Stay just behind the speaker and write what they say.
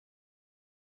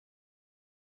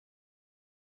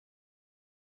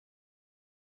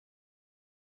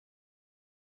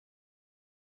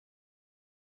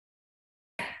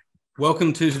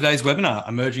Welcome to today's webinar,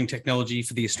 Emerging Technology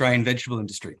for the Australian Vegetable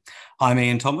Industry. I'm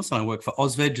Ian Thomas and I work for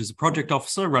AusVeg as a project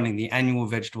officer running the annual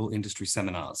vegetable industry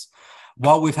seminars.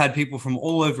 While we've had people from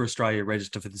all over Australia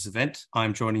register for this event,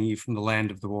 I'm joining you from the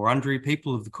land of the Wurundjeri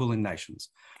people of the Kulin Nations.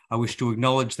 I wish to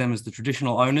acknowledge them as the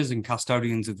traditional owners and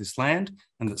custodians of this land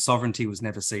and that sovereignty was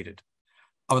never ceded.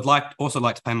 I would also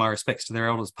like to pay my respects to their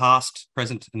elders past,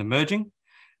 present and emerging.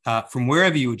 From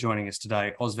wherever you are joining us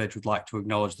today, AusVeg would like to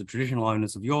acknowledge the traditional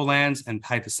owners of your lands and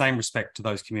pay the same respect to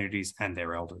those communities and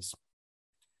their elders.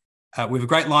 We have a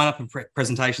great lineup of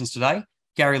presentations today.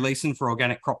 Gary Leeson for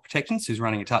Organic Crop Protectants, who's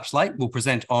running a touch late, will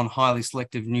present on highly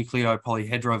selective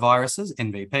nucleopolyhedroviruses,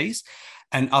 NVPs,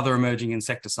 and other emerging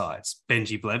insecticides.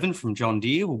 Benji Blevin from John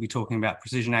Deere will be talking about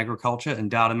precision agriculture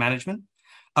and data management.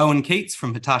 Owen Keats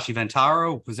from Hitachi Vantara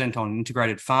will present on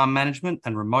integrated farm management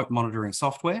and remote monitoring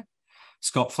software.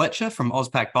 Scott Fletcher from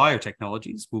AUSPAC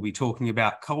Biotechnologies will be talking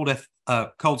about cold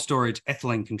storage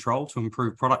ethylene control to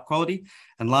improve product quality.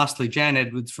 And lastly, Jan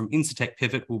Edwards from Incitec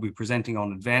Pivot will be presenting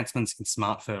on advancements in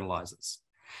smart fertilizers.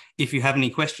 If you have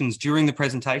any questions during the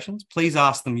presentations, please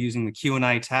ask them using the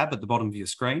Q&A tab at the bottom of your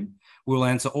screen. We'll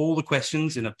answer all the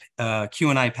questions in a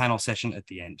Q&A panel session at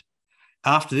the end.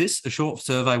 After this, a short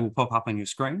survey will pop up on your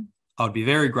screen. I would be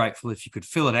very grateful if you could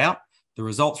fill it out. The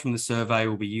results from the survey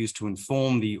will be used to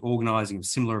inform the organising of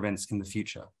similar events in the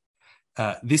future.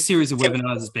 This series of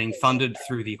webinars is being funded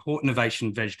through the Hort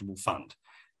Innovation Vegetable Fund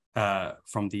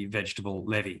from the Vegetable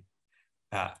Levy.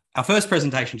 Our first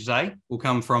presentation today will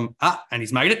come from, and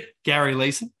he's made it, Gary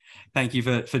Leeson. Thank you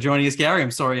for joining us, Gary.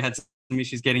 I'm sorry you had some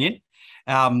issues getting in.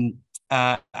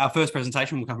 Our first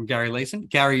presentation will come from Gary Leeson.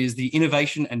 Gary is the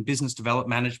Innovation and Business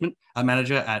Development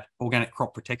Manager at Organic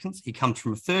Crop Protectants. He comes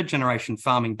from a third-generation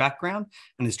farming background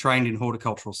and is trained in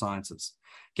horticultural sciences.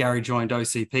 Gary joined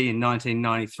OCP in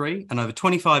 1993 and over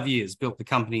 25 years built the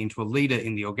company into a leader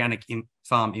in the organic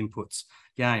farm inputs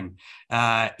game.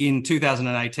 In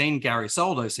 2018, Gary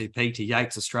sold OCP to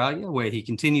Yates Australia, where he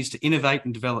continues to innovate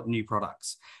and develop new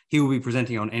products. He will be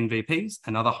presenting on NVPs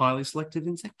and other highly selective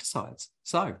insecticides.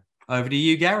 So, over to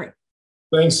you, Gary.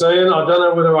 Thanks, Ian. I don't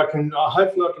know whether I can,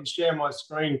 hopefully I can share my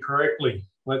screen correctly.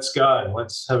 Let's go.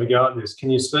 Let's have a go at this. Can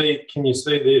you see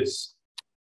this?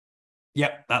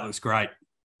 Yep, that looks great.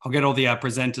 I'll get all the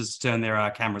presenters to turn their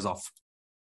cameras off.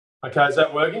 Okay, is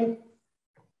that working?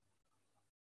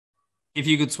 If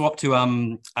you could swap to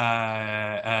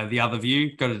the other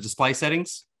view, go to display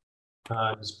settings.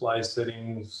 Display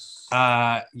settings.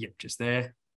 Yep, just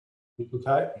there.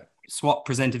 Okay. Swap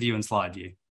presenter view and slide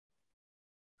view.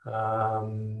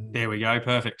 There we go.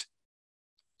 Perfect.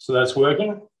 So that's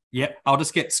working? Yep. I'll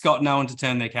just get Scott and Owen to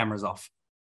turn their cameras off.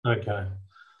 Okay.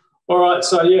 All right.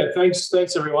 So, yeah, thanks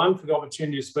everyone for the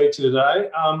opportunity to speak to you today.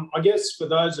 I guess for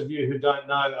those of you who don't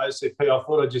know OCP, I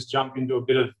thought I'd just jump into a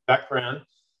bit of background.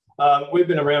 We've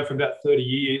been around for about 30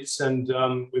 years and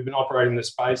we've been operating in the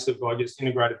space of, I guess,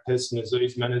 integrated pest and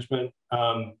disease management.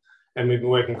 And we've been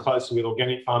working closely with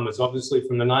organic farmers, obviously,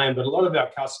 from the name, but a lot of our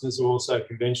customers are also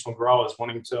conventional growers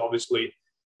wanting to obviously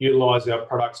utilise our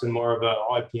products in more of an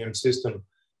IPM system.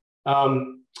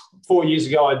 4 years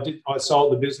ago, I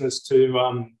sold the business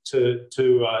to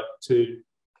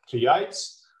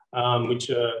Yates, which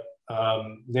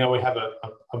now we have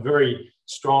a very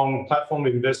strong platform.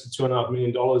 We've invested $2.5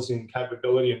 million in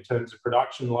capability in terms of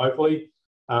production locally,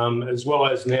 as well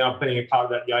as now being a part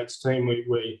of that Yates team,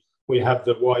 we have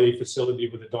the YE facility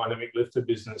with a dynamic lifter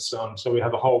business. So we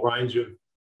have a whole range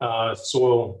of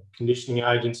soil conditioning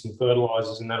agents and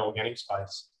fertilisers in that organic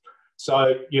space.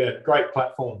 So, yeah, great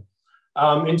platform.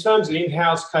 In terms of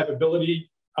in-house capability,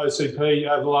 OCP,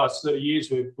 over the last 30 years,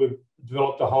 we've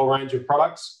developed a whole range of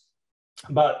products.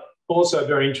 But also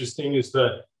very interesting is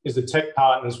the tech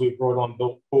partners we've brought on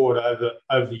board over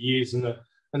the years. And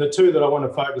the two that I want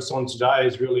to focus on today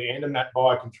is really Endomat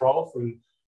Biocontrol from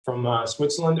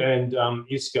Switzerland and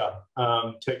ISCA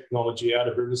technology out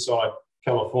of Riverside,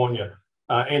 California.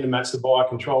 Endomat's the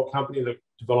biocontrol company that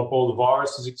develop all the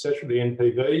viruses, etc., the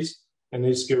NPVs, and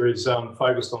ISCA is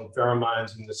focused on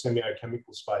pheromones in the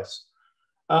semiochemical space.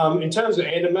 In terms of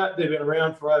Endomat, they've been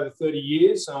around for over 30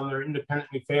 years. They're an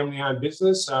independently family-owned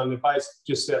business. They're based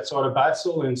just outside of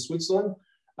Basel in Switzerland.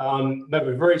 They have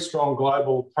a very strong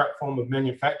global platform of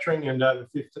manufacturing and over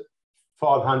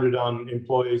 500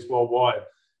 employees worldwide.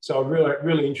 So a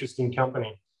really interesting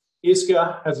company.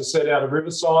 ISCA, as I said, out of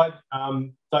Riverside,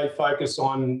 they focus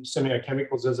on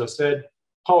semiochemicals, as I said,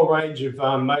 whole range of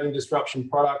mating disruption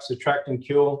products, attract and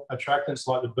kill, attractants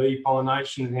like the bee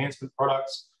pollination enhancement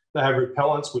products. They have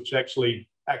repellents, which actually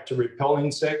act to repel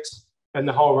insects, and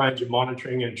the whole range of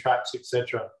monitoring and traps,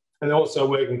 etc. And they're also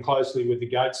working closely with the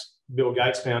Bill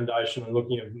Gates Foundation and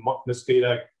looking at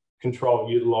mosquito control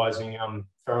utilising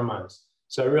pheromones.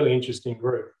 So a really interesting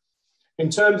group. In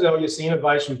terms of, I guess, the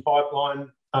innovation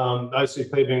pipeline,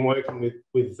 OCP have been working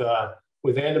with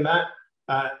Andermatt.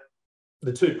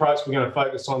 The two products we're going to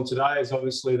focus on today is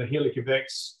obviously the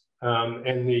Helicobacter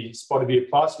and the Spottivir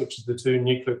Plus, which is the two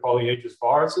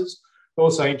nucleopolyhedroviruses. We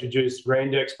also introduced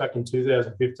Randex back in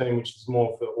 2015, which is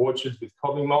more for orchards with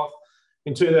codling moth.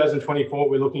 In 2024,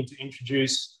 we're looking to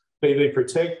introduce BV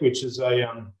Protect, which is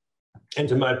a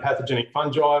entomopathogen pathogenic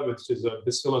fungi, which is a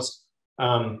bacillus,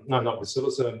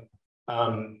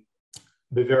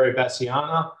 Bavaria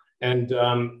bassiana. And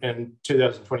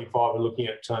 2025, we're looking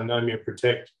at Nomia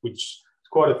Protect, which is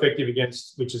quite effective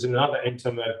against, which is another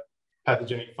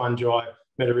entomopathogenic fungi,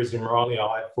 Metarhizium riley,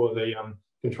 for the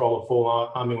control of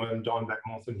fall armyworm, diamondback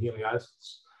moth, and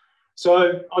Heliosis.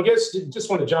 So I guess just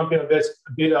want to jump in a bit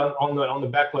on the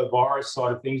baculovirus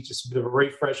side of things, just a bit of a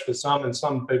refresh for some, and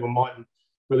some people mightn't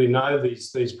really know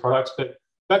these products, but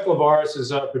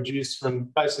baculoviruses are produced from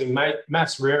basically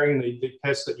mass rearing the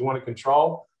pests that you want to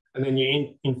control, and then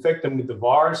you infect them with the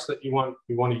virus that you want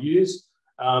to use.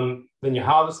 Then you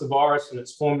harvest the virus, and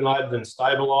it's formulated and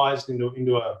stabilized into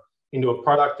a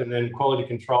product, and then quality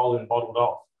controlled and bottled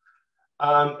off.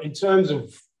 In terms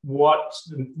of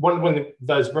one of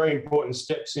those very important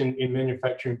steps in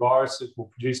manufacturing viruses or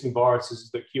producing viruses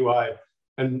is the QA,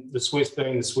 and the Swiss,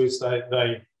 being the Swiss,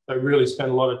 they really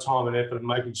spend a lot of time and effort in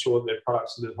making sure that their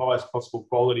products are the highest possible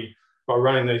quality by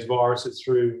running these viruses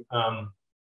through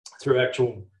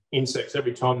actual insects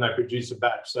every time they produce a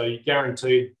batch. So you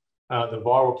guaranteed the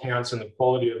viral counts and the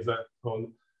quality of the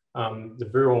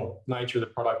viral nature of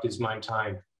the product is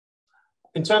maintained.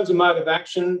 In terms of mode of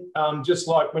action, just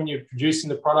like when you're producing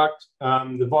the product,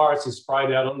 the virus is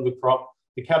sprayed out onto the crop,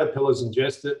 the caterpillars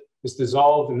ingest it, it's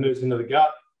dissolved and moves into the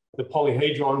gut. The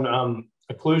polyhedron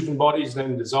occlusion bodies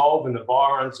then dissolve and the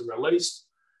virons are released,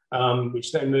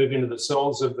 which then move into the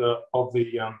cells of the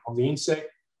insect.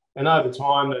 And over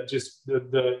time, they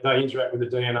interact with the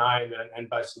DNA and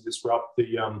basically disrupt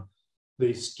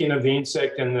the skin of the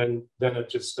insect, and then it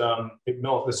just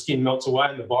the skin melts away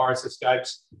and the virus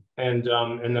escapes, and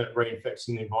then it reinfects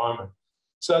in the environment.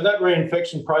 So that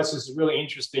reinfection process is really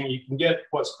interesting. You can get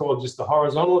what's called just the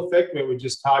horizontal effect, where we're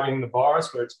just targeting the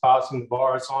virus, where it's passing the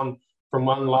virus on from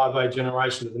one larvae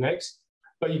generation to the next.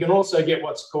 But you can also get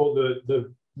what's called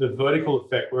the vertical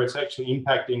effect, where it's actually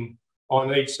impacting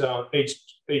on each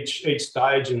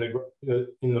stage in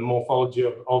the morphology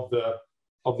of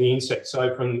the insect. So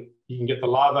you can get the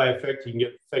larvae effect, you can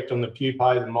get effect on the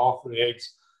pupae, the moth, and the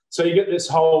eggs. So you get this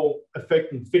whole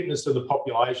effect and fitness of the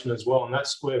population as well, and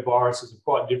that's where viruses are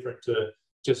quite different to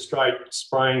just straight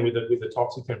spraying with a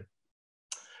toxicant.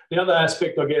 The other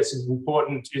aspect, I guess, is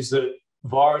important is that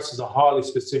viruses are highly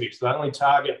specific, so they only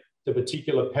target the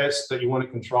particular pests that you want to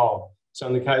control. So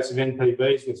in the case of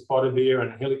NPVs with Spottivir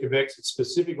and Helicobacter, it's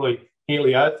specifically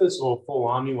Heliosis or fall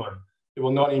armyworm. It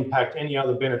will not impact any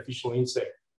other beneficial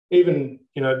insect. Even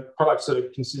products that are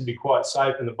considered to be quite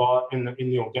safe in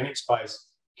the organic space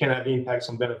can have impacts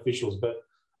on beneficials, but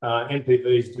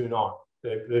NPVs do not.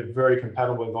 They're very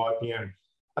compatible with IPM.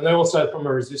 And they also, from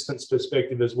a resistance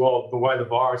perspective as well, the way the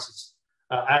viruses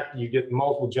act, you get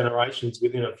multiple generations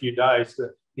within a few days.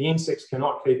 The insects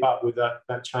cannot keep up with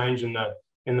that change in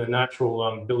the natural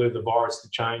ability of the virus to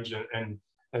change, and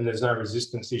there's no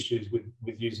resistance issues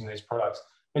with using these products.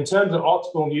 In terms of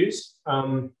optimal use,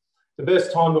 the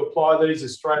best time to apply these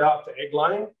is straight after egg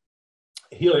laying.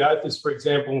 Heliosis, for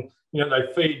example,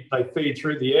 they feed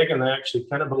through the egg and they actually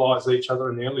cannibalise each other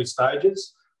in the early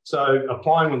stages. So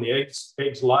applying when the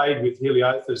eggs laid with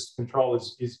Heliosis control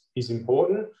is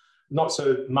important. Not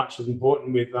so much as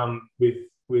important with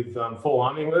fall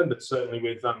armyworm, but certainly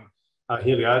with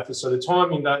Heliosis. So the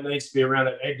timing that needs to be around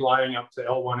that egg laying up to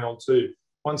L1, L2.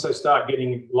 Once they start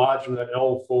getting larger than that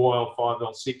L4, L5,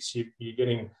 L6, you're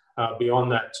getting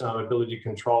beyond that ability to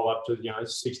control up to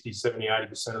 60, 70,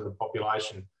 80% of the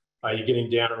population. You're getting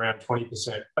down around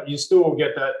 20%, but you still will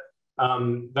get that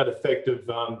effect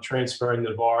of transferring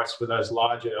the virus with those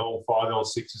larger L5,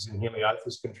 L6s in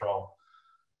Heliosis control.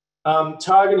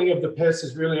 Targeting of the pests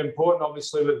is really important.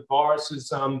 Obviously, with viruses,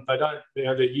 they're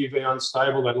UV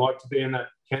unstable. They like to be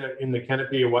in the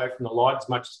canopy away from the light as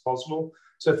much as possible.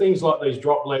 So things like these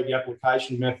drop leg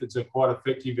application methods are quite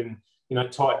effective in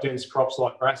tight, dense crops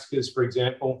like brassicas, for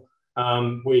example,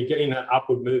 where you're getting that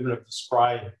upward movement of the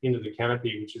spray into the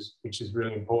canopy, which is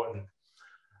really important.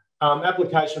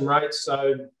 Application rates,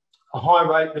 so a high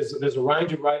rate, there's a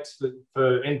range of rates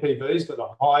for NPVs, but a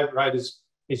high rate is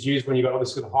used when you've got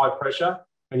obviously the high pressure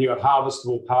and you've got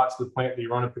harvestable parts of the plant that you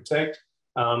want to protect.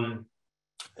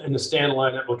 in a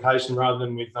standalone application rather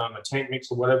than with a tank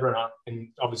mix or whatever. And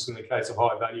obviously in the case of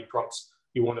high value crops,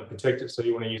 you want to protect it, so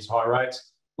you want to use high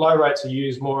rates. Low rates are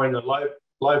used more in the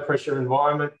low pressure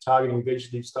environment, targeting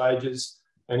vegetative stages,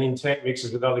 and in tank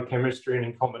mixes with other chemistry and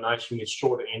in combination with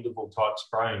shorter interval type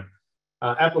spraying.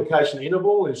 Application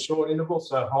interval is short interval,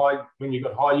 so high when you've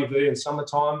got high UV in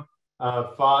summertime,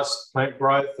 fast plant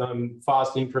growth,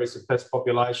 fast increase of pest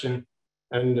population,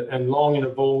 and long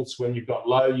intervals when you've got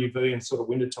low UV in sort of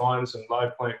winter times and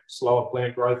slower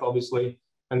plant growth, obviously,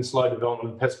 and slow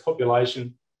development of pest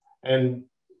population, and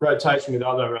rotation with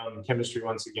other chemistry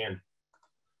once again.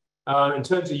 In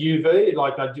terms of UV,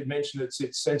 like I did mention, it's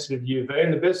sensitive UV,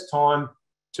 and the best time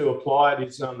to apply it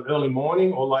is early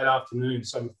morning or late afternoon.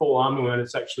 So before armyworm, it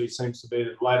actually seems to be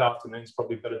that late afternoon is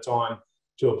probably a better time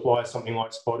to apply something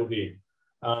like Spotavir.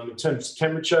 In terms of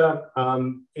temperature,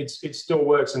 it still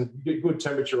works in good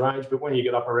temperature range, but when you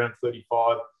get up around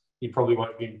 35, you probably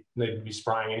won't need to be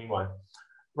spraying anyway.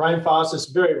 Rain fast is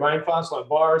very rain fast, like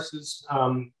viruses.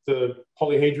 The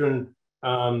polyhedron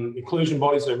inclusion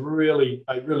bodies they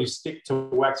really stick to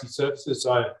waxy surfaces.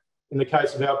 So in the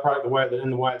case of our product, the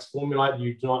way it's formulated,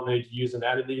 you do not need to use an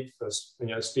additive,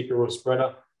 a sticker or a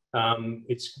spreader.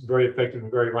 It's very effective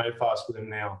and very rain fast with them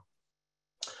now.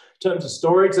 In terms of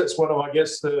storage, that's one of, I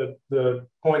guess, the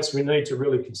points we need to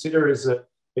really consider is that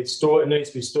it needs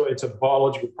to be stored. It's a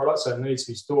biological product, so it needs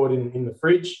to be stored in the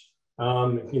fridge.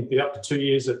 It can be up to 2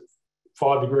 years at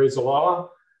 5 degrees or lower,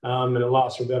 and it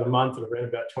lasts for about a month at around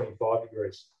about 25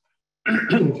 degrees.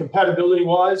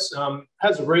 Compatibility-wise,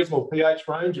 has a reasonable pH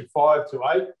range of 5 to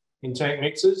 8 in tank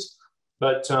mixes,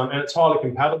 but and it's highly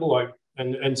compatible.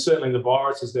 And certainly the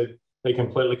viruses, they're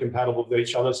completely compatible with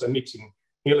each other. So mixing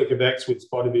Helicobacter with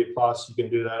Spotavir Plus, you can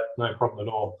do that, no problem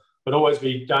at all. But always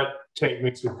don't tank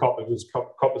mix with copper, because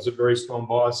copper's a very strong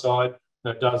biocide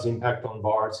and it does impact on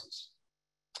viruses.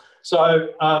 So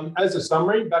as a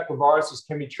summary, baculoviruses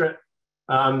can be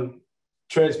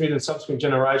transmitted in subsequent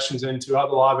generations into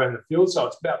other larvae in the field. So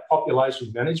it's about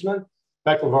population management.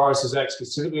 Baculoviruses act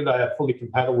specifically, they are fully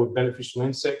compatible with beneficial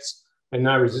insects and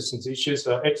no resistance issues,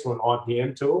 so excellent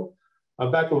IPM tool.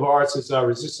 Baculoviruses are a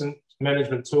resistance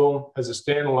management tool as a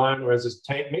standalone or as a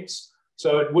tank mix.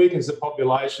 So it weakens the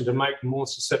population to make them more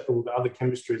susceptible to other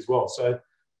chemistry as well. So,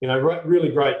 really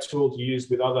great tool to use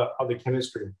with other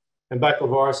chemistry. And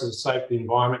baculoviruses are safe for the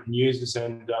environment and users,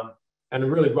 and a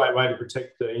really great way to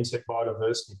protect the insect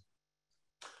biodiversity.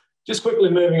 Just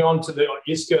quickly moving on to the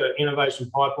ISCA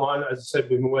innovation pipeline. As I said,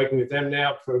 we've been working with them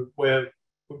now for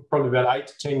probably about 8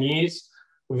 to 10 years.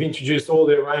 We've introduced all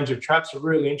their range of traps, a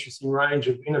really interesting range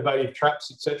of innovative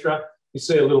traps, etc. You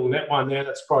see a little net one there.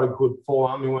 That's quite a good fall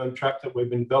armyworm trap that we've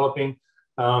been developing.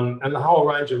 And the whole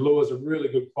range of lures are really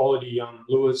good quality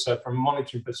lures. So from a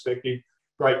monitoring perspective,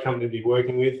 great company to be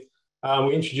working with.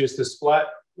 We introduced the Splat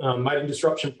mating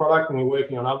disruption product, and we're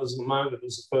working on others at the moment. It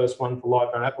was the first one for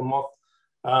light brown apple moth.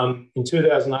 In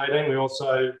 2018, we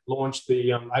also launched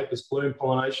the Apis bloom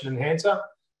pollination enhancer,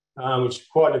 which is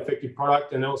quite an effective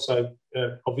product and also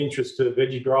of interest to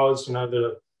veggie growers. That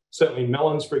are certainly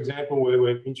melons, for example, where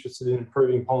we're interested in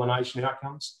improving pollination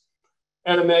outcomes.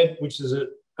 Animed, which is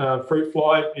a fruit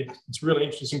fly, it's a really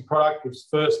interesting product. It's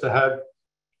first to have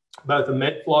both a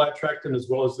med fly attractant as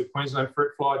well as the Queensland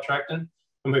fruit fly attractant.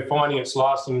 And we're finding it's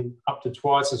lasting up to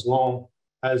twice as long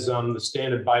as the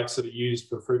standard baits that are used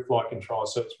for fruit fly control.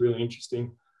 So it's really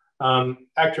interesting.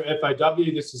 Actra FAW,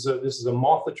 this is a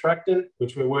moth attractant,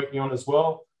 which we're working on as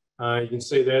well. You can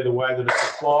see there the way that it's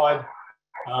applied.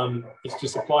 It's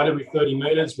just applied every 30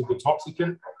 metres with the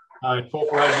toxicant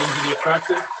incorporated into the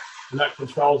attractant, and that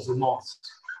controls the moths.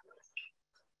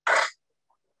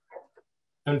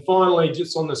 And finally,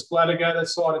 just on the Splattergator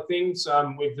side of things,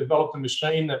 we've developed a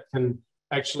machine that can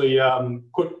actually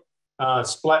put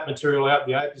splat material out,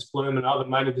 the Apis bloom and other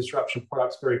mating disruption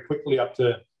products very quickly, up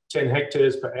to 10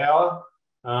 hectares per hour.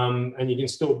 And you can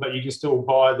still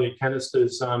buy the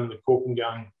canisters, the cork and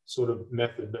gun sort of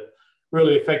method, but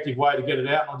really effective way to get it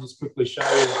out. I'll just quickly show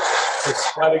you the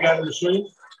Splattergator machine.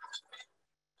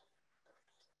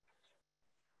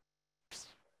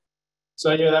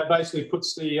 So yeah, that basically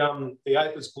puts the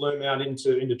Apis bloom out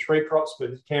into tree crops, but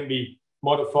it can be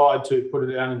modified to put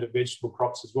it out into vegetable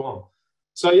crops as well.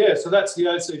 So yeah, so that's the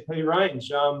OCP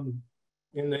range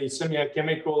in the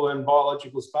semiochemical and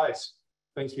biological space.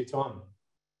 Thanks for your time.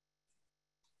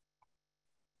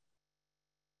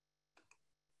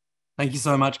 Thank you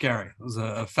so much, Gary. It was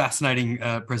a fascinating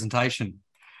presentation.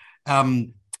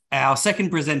 Our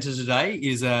second presenter today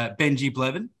is Benji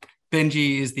Blevin.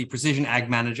 Benji is the Precision Ag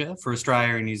Manager for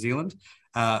Australia and New Zealand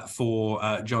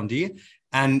for John Deere,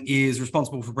 and is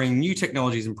responsible for bringing new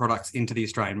technologies and products into the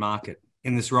Australian market.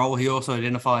 In this role, he also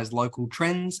identifies local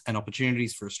trends and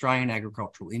opportunities for Australian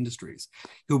agricultural industries.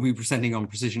 He'll be presenting on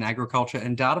precision agriculture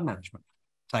and data management.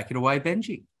 Take it away,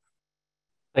 Benji.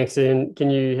 Thanks, Ian.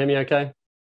 Can you hear me okay?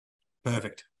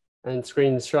 Perfect. And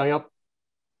screen's showing up?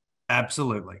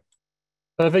 Absolutely.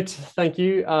 Perfect. Thank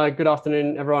you. Good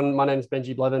afternoon, everyone. My name is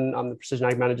Benji Blevin. I'm the Precision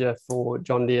Ag Manager for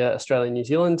John Deere, Australia and New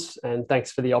Zealand. And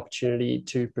thanks for the opportunity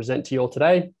to present to you all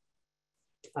today.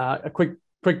 A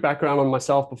quick background on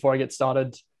myself before I get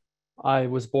started. I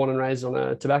was born and raised on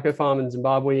a tobacco farm in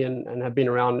Zimbabwe and have been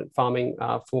around farming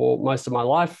for most of my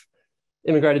life.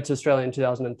 Immigrated to Australia in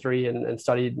 2003 and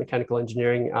studied mechanical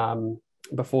engineering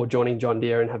before joining John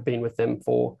Deere, and have been with them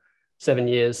for 7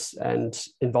 years and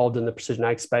involved in the precision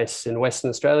ag space in Western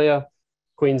Australia,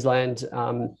 Queensland,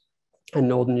 and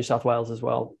Northern New South Wales as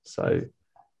well. So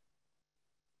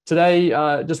today,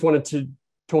 just wanted to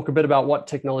talk a bit about what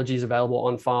technology is available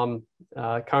on farm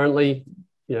currently,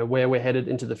 where we're headed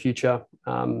into the future,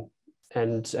 and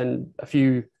a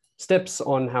few steps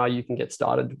on how you can get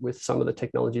started with some of the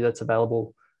technology that's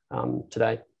available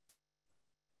today.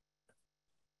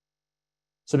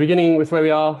 So beginning with where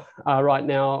we are right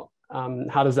now,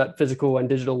 how does that physical and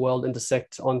digital world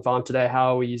intersect on farm today?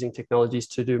 How are we using technologies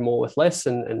to do more with less,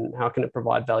 and how can it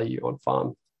provide value on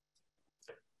farm?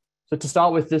 So to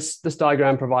start with, this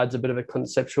diagram provides a bit of a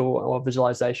conceptual or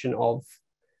visualization of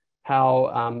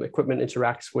how equipment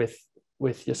interacts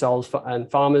with yourselves and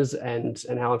farmers, and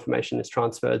how information is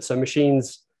transferred. So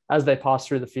machines, as they pass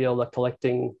through the field, are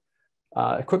collecting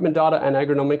equipment data and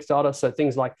agronomics data. So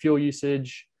things like fuel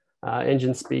usage,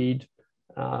 engine speed,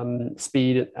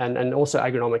 and also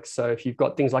agronomics. So if you've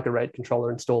got things like a rate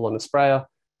controller installed on a sprayer,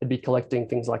 it'd be collecting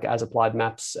things like as applied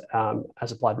maps,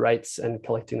 as applied rates, and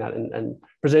collecting that and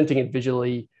presenting it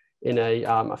visually in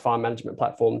a farm management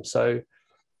platform. So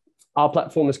our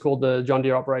platform is called the John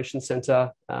Deere Operations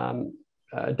Center.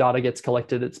 Data gets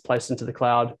collected, it's placed into the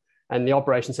cloud, and the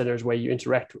Operations Center is where you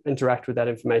interact with that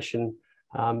information,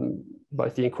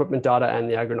 both the equipment data and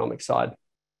the agronomic side.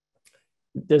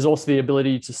 There's also the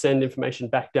ability to send information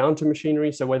back down to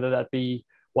machinery. So whether that be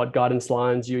what guidance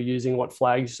lines you're using, what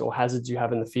flags or hazards you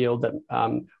have in the field that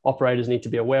operators need to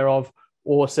be aware of,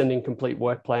 or sending complete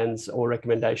work plans or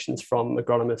recommendations from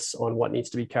agronomists on what needs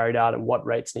to be carried out and what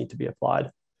rates need to be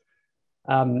applied.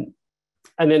 And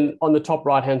then on the top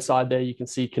right-hand side there, you can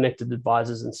see connected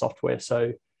advisors and software.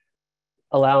 So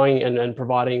allowing and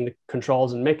providing the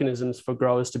controls and mechanisms for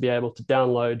growers to be able to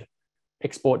download,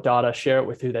 export data, share it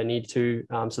with who they need to.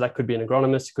 So that could be an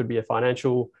agronomist, it could be a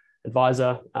financial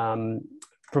advisor,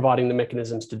 providing the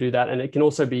mechanisms to do that. And it can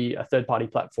also be a third-party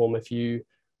platform if you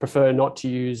prefer not to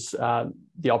use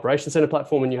the Operations Center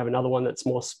platform and you have another one that's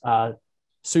more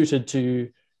suited to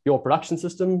your production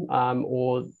system,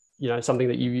 or something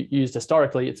that you used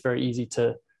historically. It's very easy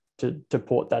to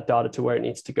port that data to where it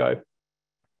needs to go.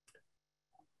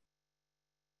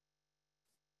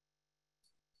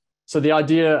 So the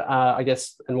idea, I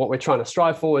guess, and what we're trying to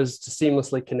strive for is to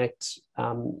seamlessly connect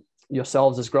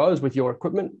yourselves as growers with your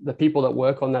equipment, the people that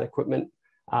work on that equipment,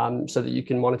 so that you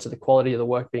can monitor the quality of the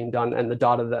work being done and the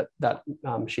data that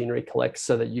machinery collects,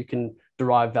 so that you can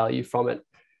derive value from it.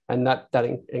 And that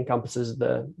encompasses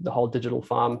the whole digital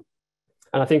farm.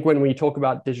 And I think when we talk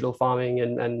about digital farming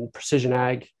and precision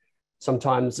ag,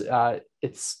 sometimes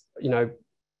it's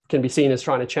can be seen as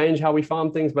trying to change how we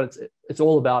farm things, but it's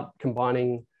all about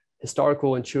combining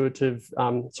historical,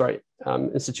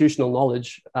 institutional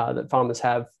knowledge that farmers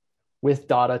have with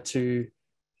data to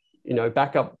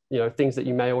back up things that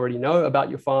you may already know about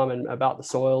your farm and about the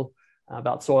soil,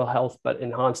 about soil health, but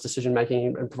enhance decision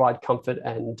making and provide comfort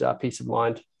and peace of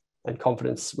mind and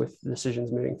confidence with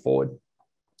decisions moving forward.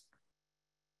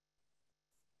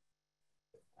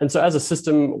 And so as a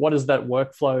system, what does that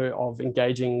workflow of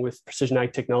engaging with precision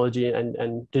ag technology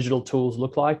and digital tools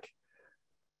look like?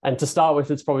 And to start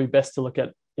with, it's probably best to look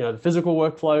at the physical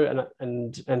workflow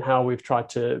and how we've tried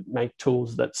to make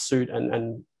tools that suit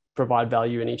and provide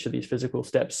value in each of these physical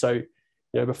steps. So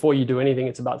before you do anything,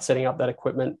 it's about setting up that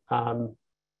equipment,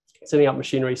 setting up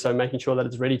machinery, so making sure that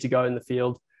it's ready to go in the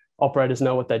field. Operators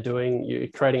know what they're doing. You're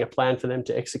creating a plan for them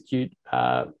to execute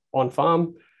on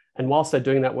farm. And whilst they're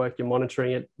doing that work, you're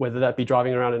monitoring it, whether that be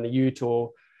driving around in a ute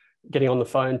or getting on the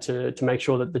phone to make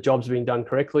sure that the job's being done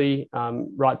correctly,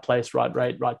 right place, right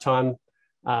rate, right time,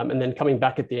 and then coming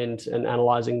back at the end and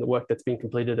analyzing the work that's been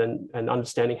completed and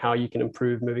understanding how you can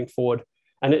improve moving forward.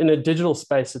 And in a digital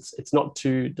space, it's not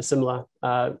too dissimilar.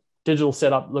 Digital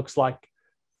setup looks like,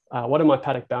 what are my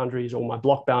paddock boundaries or my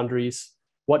block boundaries?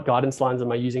 What guidance lines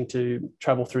am I using to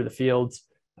travel through the fields?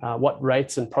 What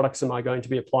rates and products am I going to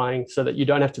be applying, so that you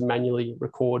don't have to manually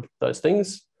record those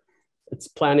things? It's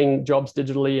planning jobs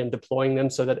digitally and deploying them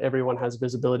so that everyone has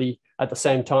visibility at the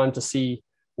same time to see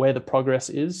where the progress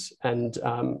is and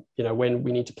when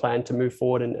we need to plan to move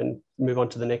forward and move on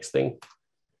to the next thing.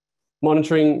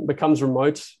 Monitoring becomes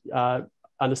remote,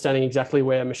 understanding exactly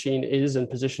where a machine is and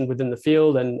positioned within the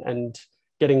field and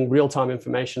getting real-time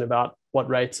information about what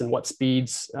rates and what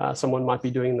speeds someone might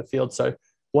be doing in the field. So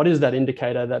what is that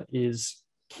indicator that is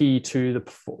key to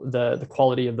the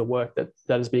quality of the work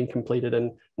that is being completed,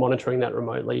 and monitoring that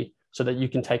remotely so that you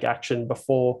can take action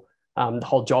before the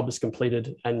whole job is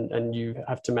completed and you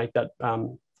have to make that,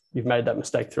 you've made that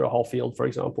mistake through a whole field, for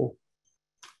example.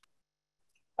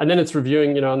 And then it's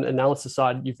reviewing, on the analysis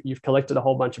side, you've collected a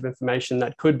whole bunch of information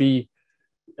that could be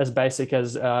as basic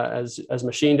as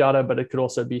machine data, but it could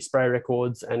also be spray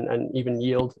records and even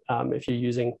yield if you're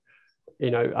using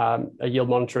a yield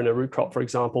monitor in a root crop, for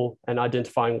example, and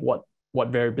identifying what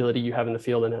variability you have in the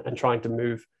field and trying to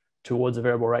move towards a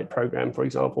variable rate program, for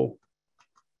example.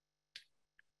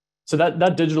 So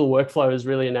that digital workflow is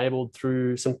really enabled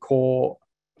through some core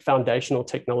foundational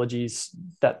technologies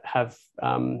that have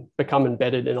become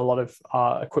embedded in a lot of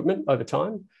our equipment over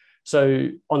time. So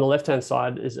on the left-hand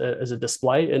side is a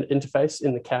display, an interface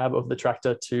in the cab of the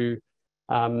tractor to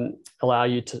allow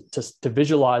you to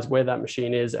visualize where that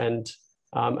machine is and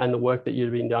the work that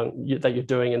you're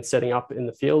doing and setting up in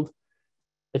the field.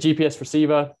 A GPS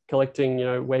receiver collecting,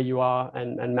 where you are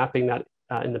and mapping that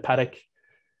in the paddock.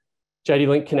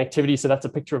 JD-Link connectivity, so that's a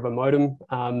picture of a modem,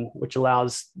 which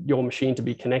allows your machine to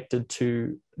be connected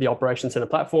to the operations center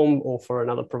platform, or for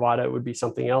another provider, it would be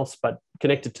something else, but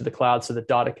connected to the cloud so that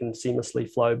data can seamlessly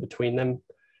flow between them.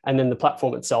 And then the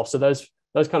platform itself. So those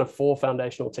kind of 4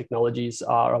 foundational technologies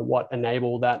are what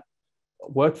enable that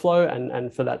workflow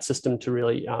and for that system to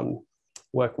really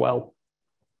work well.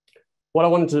 What I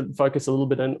wanted to focus a little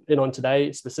bit in on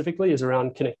today specifically is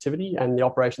around connectivity and the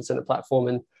operations center platform,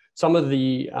 and some of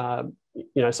the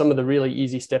really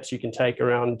easy steps you can take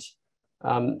around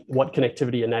what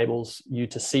connectivity enables you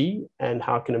to see and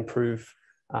how it can improve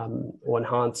or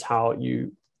enhance how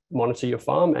you monitor your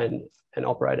farm and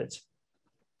operate it.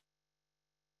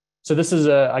 So this is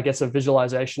I guess a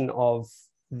visualization of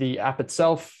the app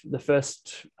itself. The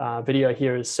first video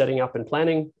here is setting up and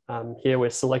planning. Here we're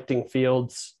selecting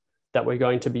fields that we're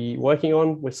going to be working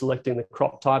on. We're selecting the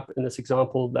crop type in this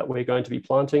example that we're going to be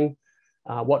planting,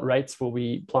 what rates we'll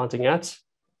be planting at.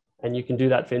 And you can do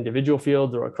that for individual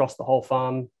fields or across the whole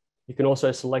farm. You can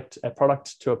also select a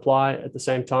product to apply at the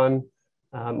same time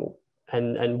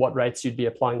and what rates you'd be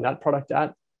applying that product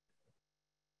at.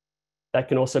 That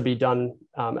can also be done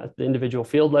at the individual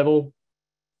field level.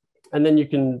 And then you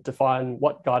can define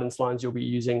what guidance lines you'll be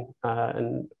using.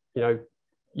 And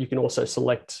you can also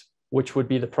select which would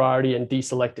be the priority and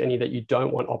deselect any that you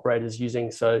don't want operators using,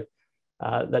 so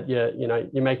that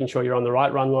you're making sure you're on the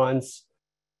right run lines.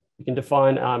 You can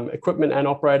define equipment and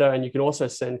operator, and you can also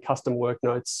send custom work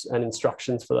notes and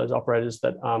instructions for those operators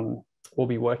that will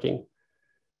be working.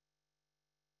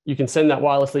 You can send that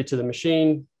wirelessly to the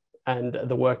machine, and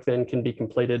the work then can be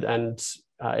completed, and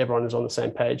everyone is on the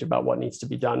same page about what needs to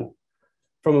be done.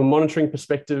 From a monitoring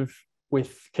perspective,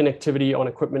 with connectivity on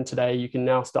equipment today, you can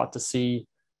now start to see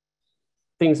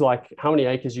things like how many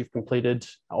acres you've completed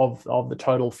of the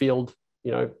total field,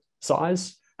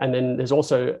 size. And then there's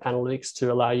also analytics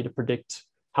to allow you to predict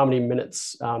how many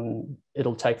minutes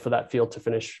it'll take for that field to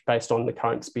finish based on the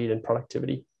current speed and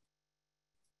productivity.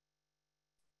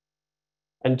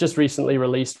 And just recently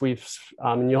released,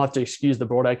 and you'll have to excuse the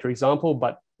broadacre example,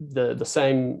 but the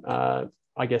same,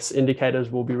 I guess, indicators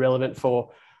will be relevant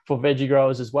for veggie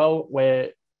growers as well, where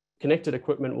connected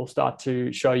equipment will start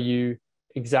to show you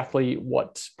exactly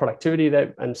what productivity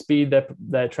and speed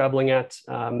they're traveling at.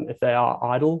 If they are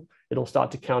idle, it'll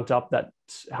start to count up that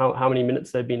how many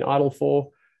minutes they've been idle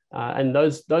for. And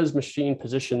those machine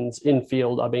positions in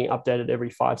field are being updated every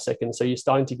 5 seconds. So you're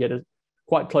starting to get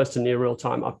quite close to near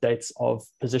real-time updates of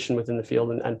position within the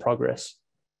field and progress.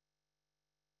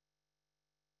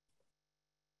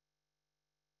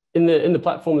 In the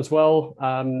platform as well,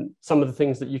 some of the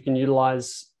things that you can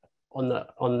utilize on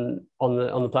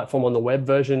the platform on the web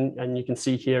version, and you can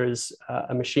see here is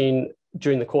a machine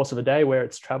during the course of a day where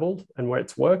it's traveled and where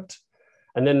it's worked.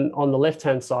 And then on the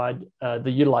left-hand side,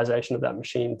 the utilization of that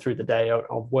machine through the day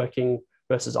of working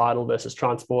versus idle versus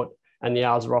transport and the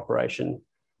hours of operation.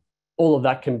 All of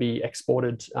that can be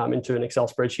exported into an Excel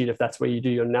spreadsheet if that's where you do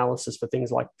your analysis for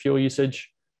things like fuel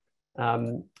usage.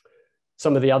 Some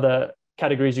of the other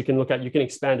categories you can look at, you can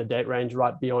expand a date range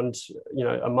right beyond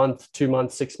a month, 2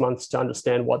 months, 6 months to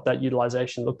understand what that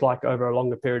utilization looked like over a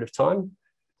longer period of time.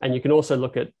 And you can also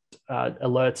look at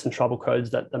alerts and trouble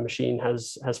codes that the machine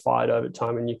has fired over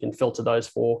time, and you can filter those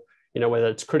for, whether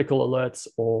it's critical alerts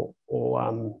or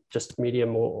just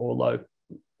medium or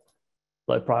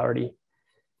low priority.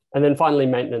 And then finally,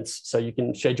 maintenance. So you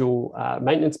can schedule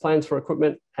maintenance plans for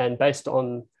equipment, and based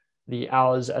on the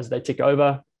hours as they tick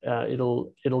over,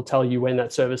 it'll tell you when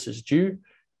that service is due.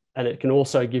 And it can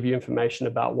also give you information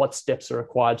about what steps are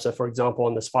required. So for example,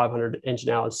 on this 500 engine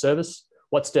hours service,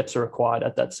 what steps are required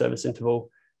at that service interval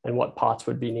and what parts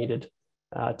would be needed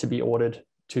to be ordered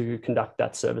to conduct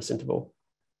that service interval.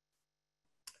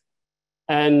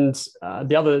 And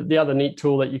the other neat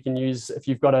tool that you can use if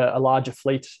you've got a larger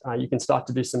fleet, you can start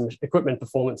to do some equipment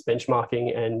performance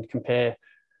benchmarking and compare,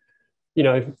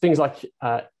 things like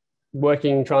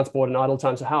working, transport, and idle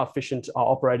time. So how efficient are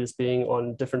operators being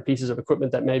on different pieces of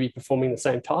equipment that may be performing the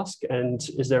same task? And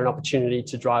is there an opportunity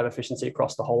to drive efficiency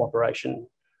across the whole operation?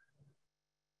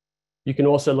 You can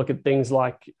also look at things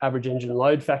like average engine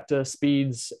load factor,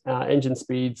 speeds, engine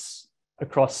speeds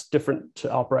across different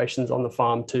operations on the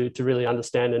farm to really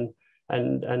understand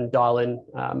and dial in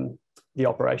the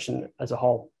operation as a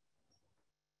whole.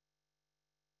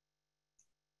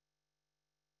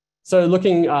 So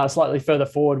looking slightly further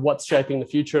forward, what's shaping the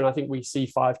future? And I think we see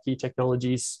 5 key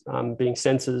technologies being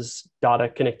sensors,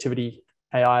 data, connectivity,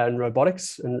 AI, and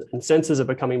robotics. And sensors are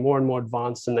becoming more and more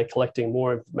advanced, and they're collecting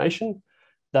more information.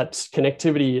 That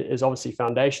connectivity is obviously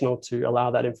foundational to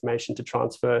allow that information to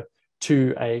transfer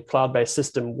to a cloud-based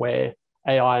system where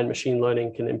AI and machine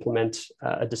learning can implement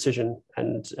a decision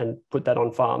and put that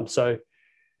on farm. So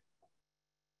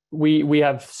we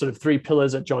have sort of 3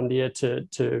 pillars at John Deere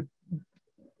to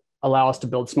allow us to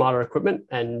build smarter equipment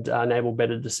and enable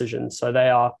better decisions. So they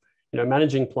are,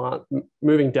 managing plant,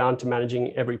 moving down to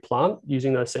managing every plant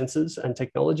using those sensors and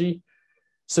technology,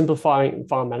 simplifying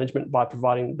farm management by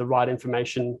providing the right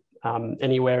information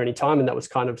anywhere, anytime. And that was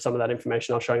kind of some of that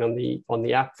information I was showing on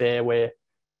the app there, where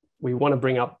we want to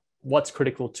bring up what's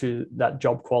critical to that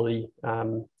job quality.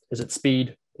 Is it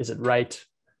speed? Is it rate?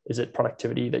 Is it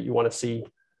productivity that you want to see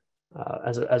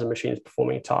as a machine is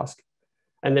performing a task?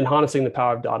 And then harnessing the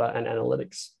power of data and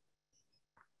analytics.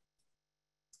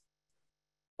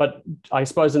 But I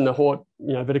suppose in the hort,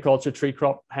 viticulture, tree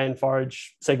crop, hay and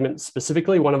forage segment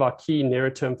specifically, one of our key nearer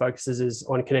term focuses is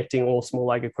on connecting all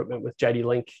small ag equipment with JD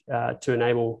Link to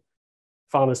enable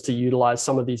farmers to utilize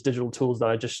some of these digital tools that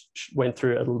I just went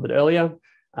through a little bit earlier,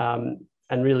 and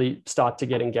really start to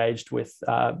get engaged with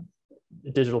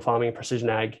digital farming and precision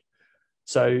ag.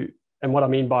 So, and what I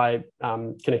mean by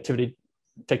connectivity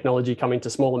technology coming to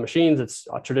smaller machines, it's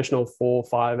our traditional 4,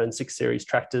 5, and 6 series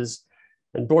tractors.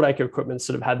 And broadacre equipment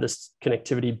sort of had this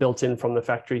connectivity built in from the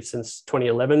factory since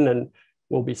 2011, and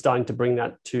we'll be starting to bring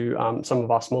that to some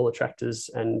of our smaller tractors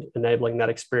and enabling that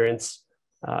experience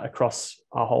across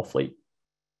our whole fleet.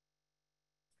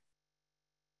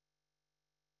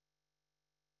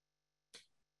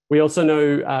 We also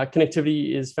know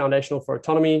connectivity is foundational for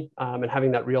autonomy, and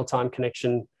having that real-time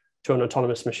connection to an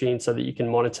autonomous machine so that you can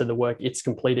monitor the work it's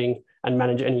completing and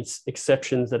manage any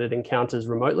exceptions that it encounters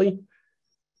remotely.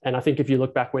 And I think if you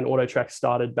look back when AutoTrack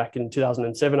started back in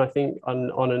 2007, I think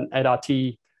on an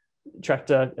 8RT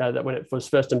tractor that when it was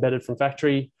first embedded from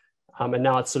factory, and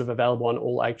now it's sort of available on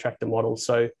all ag tractor models.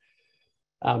 So,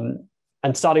 and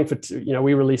starting for,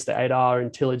 we released the 8R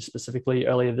in tillage specifically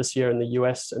earlier this year in the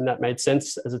US, and that made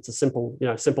sense as it's a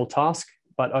simple task.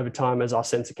 But over time, as our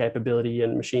sensor capability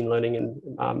and machine learning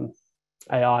and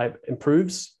AI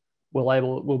improves,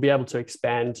 we'll be able to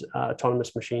expand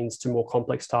autonomous machines to more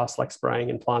complex tasks like spraying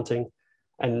and planting.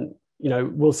 And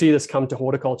we'll see this come to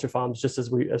horticulture farms just as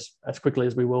quickly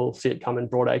as we will see it come in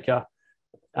broadacre.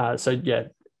 So yeah,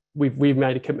 we've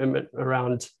made a commitment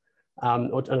around an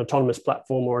autonomous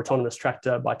platform or autonomous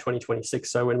tractor by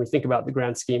 2026. So when we think about the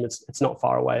grand scheme, it's not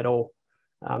far away at all,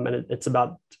 and it's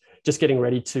about just getting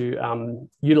ready to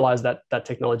utilize that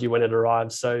technology when it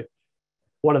arrives. So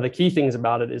one of the key things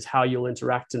about it is how you'll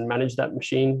interact and manage that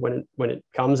machine when it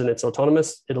comes and it's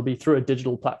autonomous. It'll be through a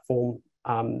digital platform,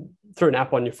 through an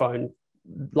app on your phone,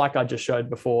 like I just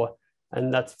showed before.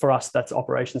 And that's, for us, that's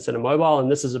Operations Center Mobile.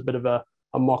 And this is a bit of a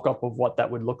mock-up of what that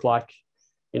would look like.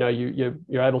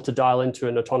 You're able to dial into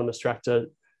an autonomous tractor,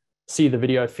 see the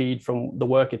video feed from the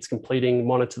work it's completing,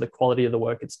 monitor the quality of the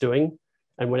work it's doing.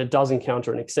 And when it does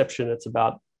encounter an exception, it's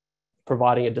about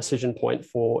providing a decision point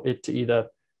for it to either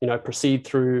proceed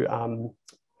through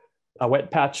a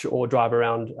wet patch or drive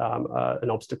around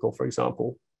an obstacle, for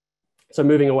example. So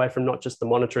moving away from not just the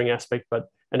monitoring aspect, but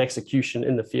an execution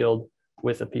in the field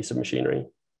with a piece of machinery.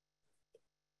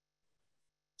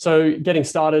 So getting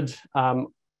started,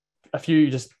 a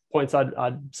few just points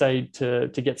I'd say to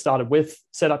get started with: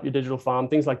 set up your digital farm,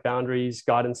 things like boundaries,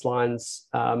 guidance lines,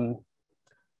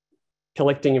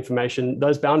 collecting information.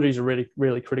 Those boundaries are really,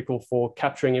 really critical for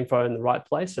capturing info in the right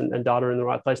place and data in the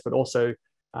right place, but also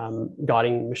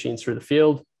guiding machines through the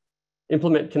field.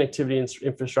 Implement connectivity and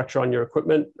infrastructure on your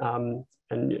equipment, and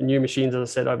new machines, as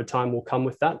I said, over time will come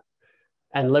with that.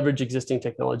 And leverage existing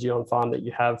technology on farm that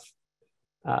you have,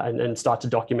 and start to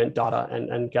document data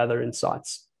and gather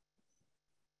insights.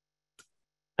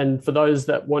 And for those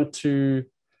that want to,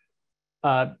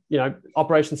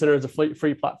 Operation Center is a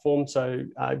free platform, so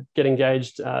get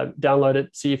engaged, download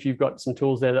it, see if you've got some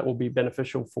tools there that will be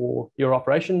beneficial for your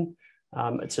operation.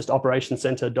 It's just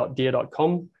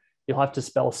operationcenter.deere.com. You'll have to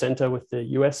spell center with the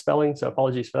US spelling, so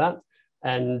apologies for that.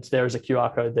 And there is a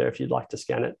QR code there if you'd like to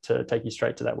scan it to take you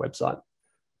straight to that website.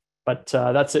 But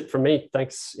that's it from me.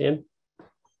 Thanks, Ian.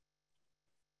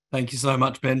 Thank you so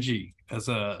much, Benji. As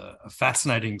a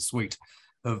fascinating suite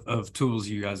of tools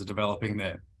you guys are developing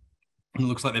there. And it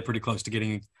looks like they're pretty close to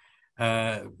getting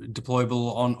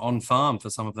deployable on farm for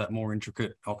some of that more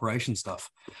intricate operation stuff.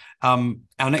 Our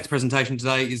next presentation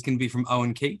today is going to be from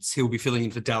Owen Keats. He'll be filling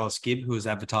in for Dallas Gibb, who is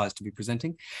advertised to be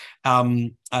presenting.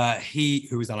 Who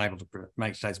is unable to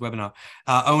make today's webinar.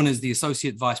 Owen is the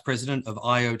Associate Vice President of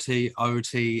IoT,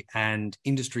 OT, and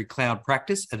Industry Cloud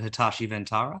Practice at Hitachi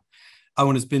Vantara.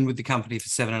 Owen has been with the company for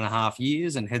 7.5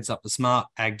 years and heads up the Smart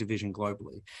Ag division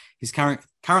globally. He's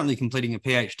currently completing a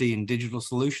PhD in digital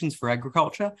solutions for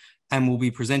agriculture and will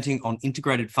be presenting on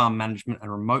integrated farm management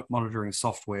and remote monitoring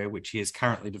software, which he is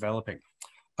currently developing.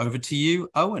 Over to you,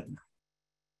 Owen.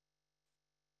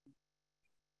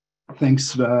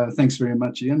 Thanks very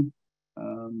much, Ian.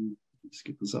 Let's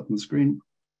get this up on the screen.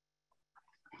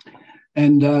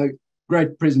 And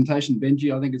great presentation,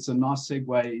 Benji. I think it's a nice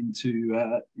segue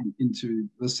into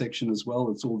this section as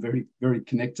well. It's all very, very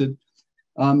connected.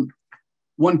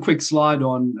 One quick slide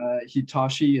on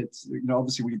Hitachi. It's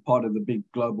obviously we're part of the big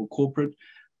global corporate,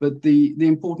 but the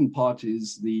important part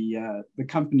is the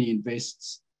company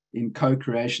invests in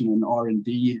co-creation and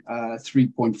R&D,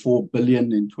 3.4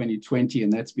 billion in 2020,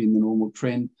 and that's been the normal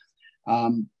trend,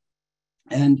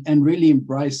 and really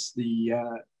embrace the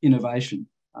innovation.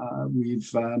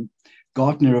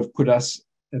 Gartner have put us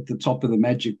at the top of the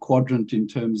magic quadrant in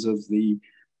terms of the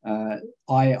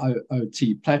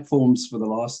IoT platforms for the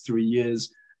last 3 years.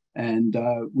 And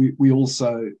we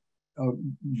also are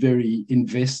very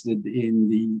invested in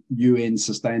the UN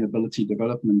Sustainability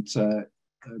Development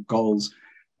Goals,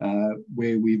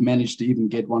 where we've managed to even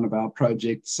get one of our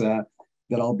projects that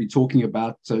I'll be talking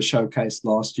about showcased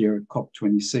last year at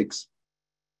COP26.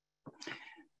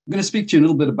 I'm going to speak to you a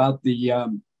little bit about the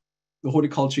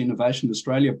Horticulture Innovation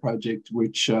Australia project,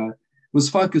 which was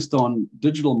focused on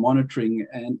digital monitoring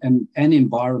and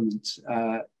environment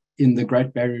in the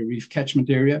Great Barrier Reef catchment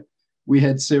area. We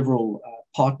had several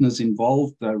partners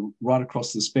involved right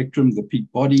across the spectrum, the peak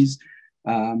bodies,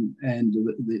 and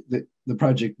the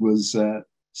project was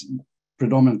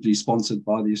predominantly sponsored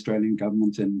by the Australian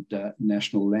Government and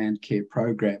National Land Care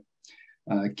Program.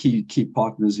 Key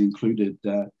partners included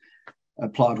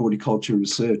Applied Horticulture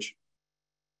Research.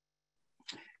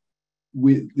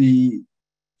 With the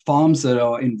farms that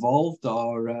are involved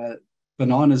are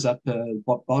bananas up,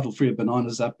 Bartlefria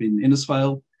bananas up in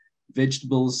Innisfail,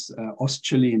 vegetables,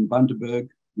 Ostchili in Bundaberg.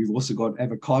 We've also got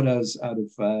avocados out of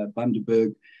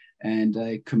Bundaberg and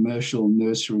a commercial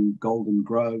nursery, Golden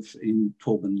Grove, in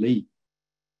Torbanlea.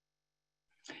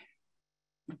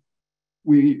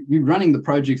 We've been running the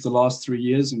project the last 3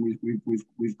 years, and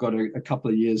we've got a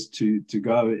couple of years to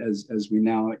go as we're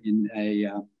now in a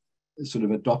sort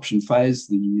of adoption phase.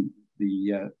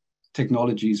 The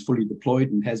technology is fully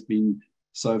deployed and has been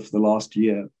so for the last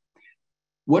year.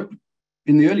 What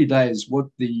in the early days, what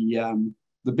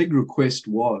the big request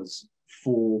was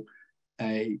for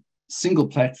a single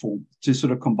platform to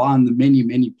sort of combine the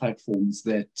many platforms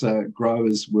that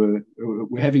growers were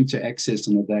having to access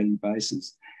on a daily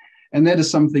basis. And that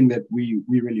is something that we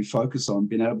really focus on,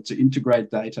 being able to integrate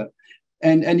data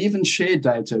and even share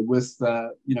data with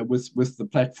the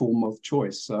platform of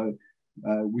choice. So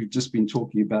we've just been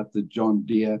talking about the John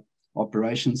Deere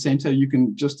Operations Center. You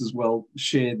can just as well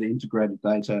share the integrated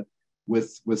data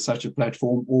with such a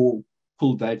platform, or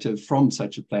pull data from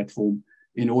such a platform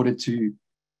in order to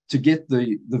get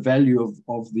the value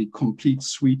of the complete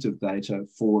suite of data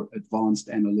for advanced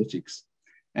analytics.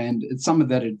 And it's some of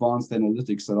that advanced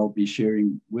analytics that I'll be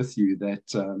sharing with you that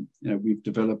we've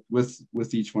developed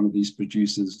with each one of these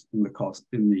producers in the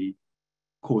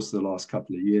course of the last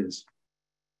couple of years.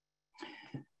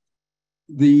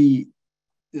 The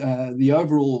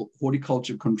overall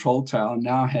horticulture control tower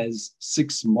now has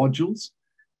 6 modules,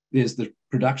 There's the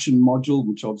production module,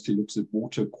 which obviously looks at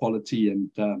water quality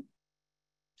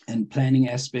and planning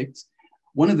aspects.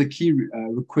 One of the key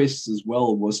requests as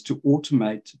well was to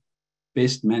automate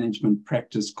best management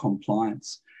practice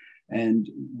compliance. And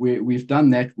we've done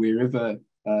that wherever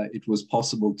it was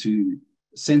possible to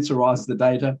sensorize the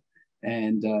data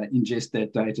and ingest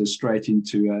that data straight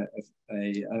into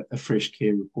a fresh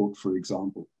care report, for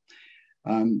example.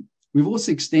 We've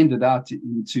also extended out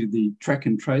into the track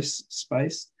and trace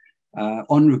space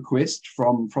on request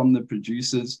from the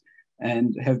producers,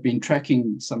 and have been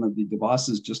tracking some of the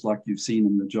devices, just like you've seen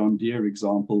in the John Deere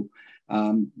example,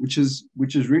 which has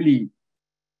really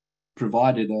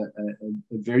provided a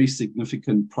very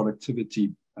significant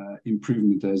productivity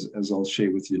improvement, as I'll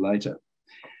share with you later.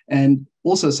 And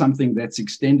also something that's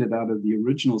extended out of the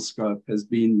original scope has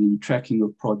been the tracking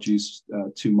of produce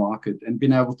to market, and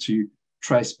been able to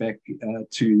trace back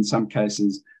to, in some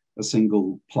cases, a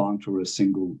single plant or a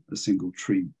single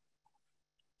tree.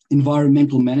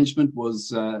 Environmental management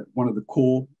was one of the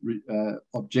core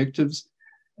objectives,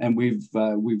 and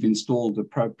we've installed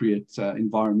appropriate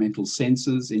environmental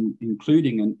sensors,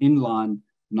 including an inline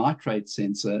nitrate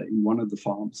sensor in one of the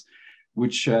farms,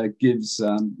 which is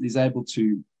able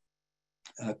to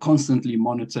constantly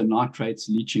monitor nitrates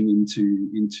leaching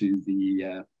into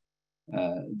the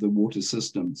water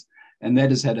systems, and that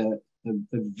has had a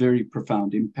very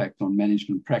profound impact on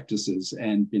management practices,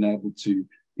 and been able to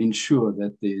ensure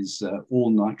that there's all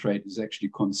nitrate is actually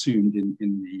consumed in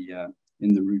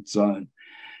the root zone.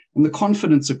 And the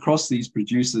confidence across these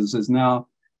producers has now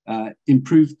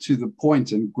improved to the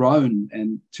point, and grown,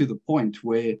 and to the point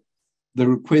where the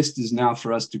request is now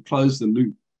for us to close the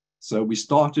loop. So we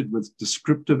started with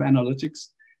descriptive analytics,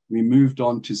 we moved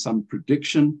on to some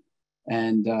prediction,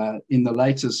 and in the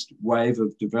latest wave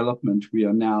of development, we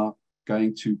are now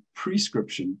going to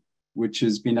prescription, which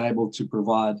has been able to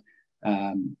provide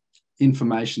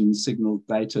information, signal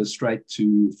data straight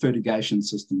to fertigation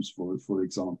systems, for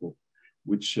example,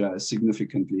 which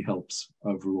significantly helps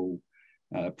overall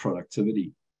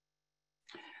productivity.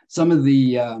 Some of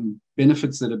the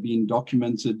benefits that have been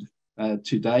documented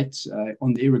to date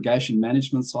on the irrigation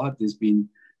management side, there's been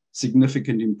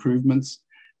significant improvements.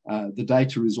 The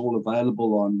data is all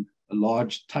available on a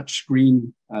large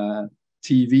touchscreen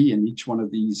TV in each one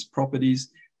of these properties.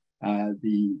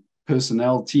 The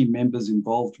personnel, team members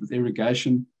involved with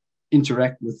irrigation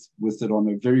interact with it on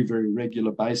a very, very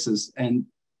regular basis. And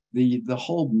the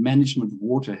whole management of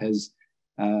water has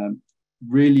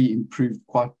really improved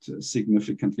quite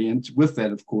significantly. And with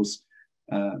that, of course,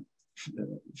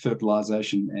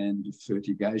 fertilization and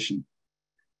fertigation.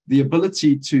 The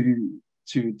ability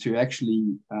to actually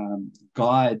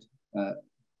guide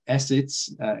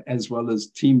assets as well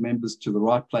as team members to the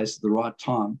right place at the right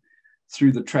time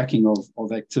through the tracking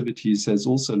of activities has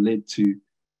also led to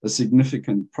a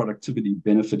significant productivity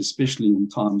benefit, especially in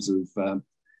times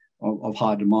of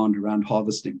high demand around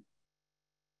harvesting.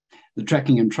 The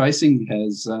tracking and tracing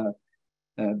has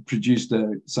produced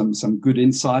some good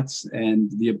insights, and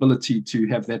the ability to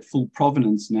have that full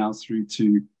provenance now through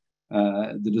to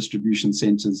the distribution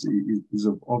centers is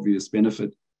of obvious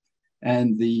benefit.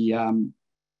 And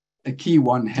a key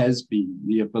one has been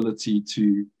the ability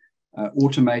to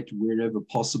automate wherever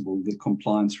possible the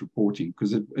compliance reporting,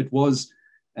 because it was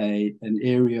an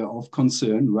area of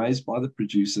concern raised by the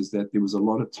producers that there was a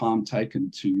lot of time taken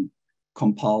to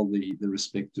compile the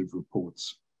respective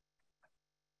reports.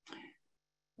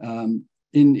 In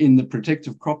the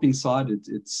protective cropping side,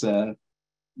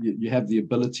 you have the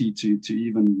ability to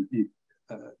even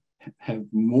have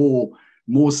more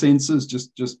sensors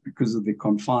just because of the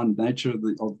confined nature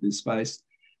of the space.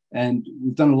 And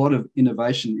we've done a lot of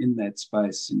innovation in that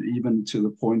space, even to the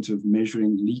point of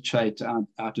measuring leachate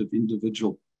out of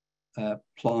individual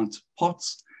plant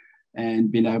pots,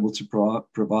 and being able to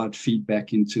provide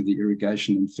feedback into the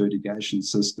irrigation and fertigation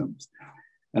systems.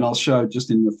 And I'll show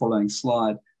just in the following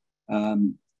slide,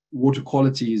 water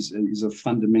quality is of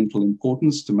fundamental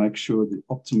importance to make sure the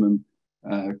optimum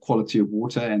quality of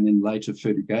water and then later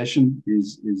fertigation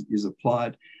is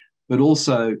applied. But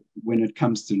also when it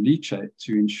comes to leachate,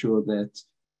 to ensure that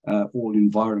all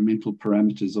environmental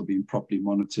parameters are being properly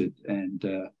monitored and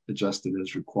adjusted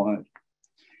as required.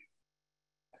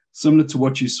 Similar to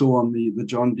what you saw on the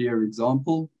John Deere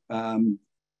example,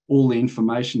 all the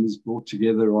information is brought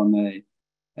together on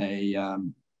a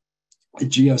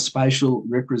geospatial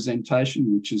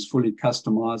representation, which is fully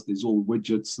customized. There's all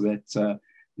widgets that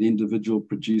the individual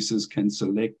producers can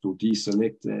select or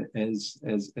deselect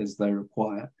as they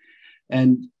require.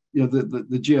 And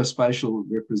the geospatial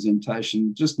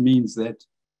representation just means that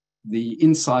the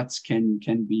insights can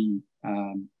be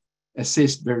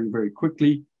assessed very, very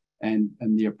quickly, and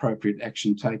the appropriate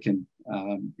action taken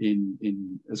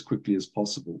in as quickly as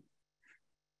possible.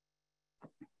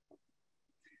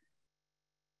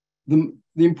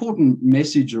 The important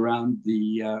message around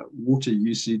the water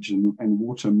usage and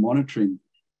water monitoring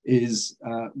is,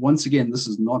 once again, this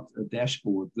is not a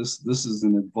dashboard. This is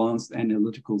an advanced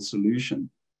analytical solution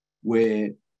where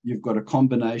you've got a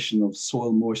combination of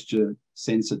soil moisture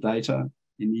sensor data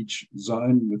in each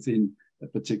zone within a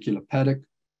particular paddock,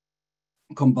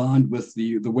 combined with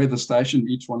the weather station.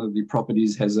 Each one of the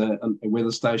properties has a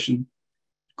weather station,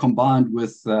 combined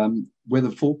with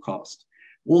weather forecast.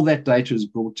 All that data is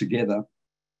brought together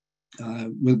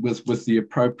with the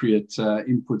appropriate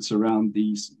inputs around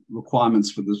these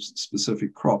requirements for the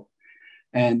specific crop.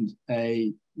 And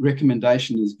a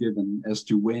recommendation is given as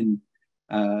to when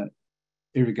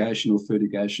irrigation or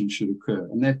fertigation should occur.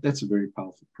 And that's a very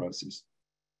powerful process.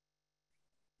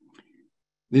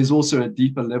 There's also a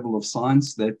deeper level of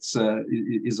science that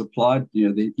is applied.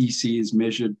 The EC is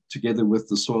measured together with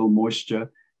the soil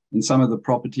moisture. In some of the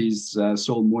properties,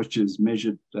 soil moisture is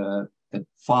measured at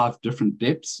 5 different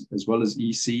depths, as well as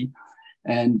EC.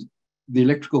 And the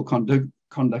electrical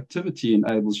conductivity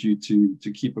enables you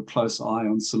to keep a close eye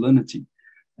on salinity,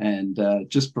 and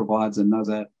just provides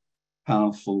another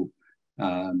powerful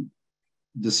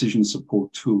decision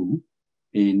support tool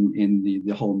in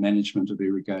the whole management of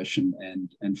irrigation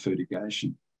and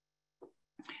fertigation.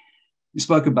 We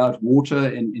spoke about water,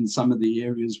 and in some of the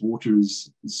areas, water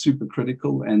is super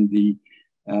critical, and the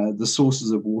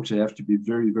sources of water have to be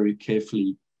very, very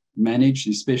carefully managed,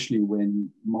 especially when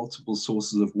multiple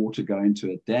sources of water go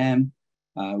into a dam.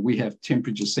 We have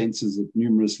temperature sensors at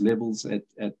numerous levels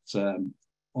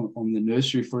on the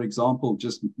nursery, for example,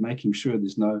 just making sure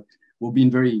there's no. We've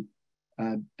been very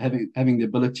having the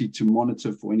ability to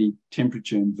monitor for any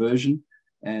temperature inversion,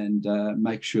 and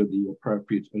make sure the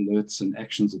appropriate alerts and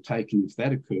actions are taken if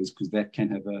that occurs, because that can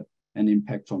have an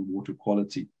impact on water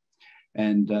quality.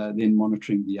 And then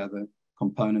monitoring the other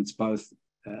components, both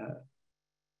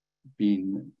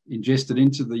being ingested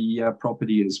into the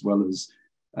property, as well as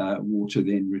water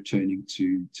then returning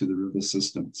to the river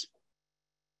systems.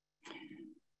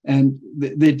 And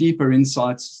there are deeper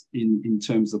insights in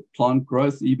terms of plant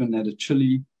growth, even at a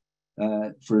chili.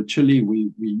 For a chili,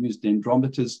 we use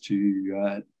dendrometers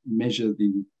to measure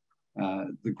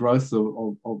the growth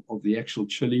of the actual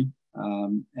chili.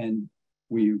 And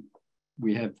we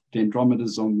have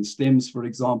dendrometers on the stems, for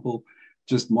example,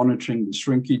 just monitoring the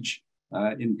shrinkage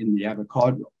in the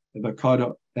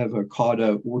avocado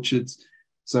orchards.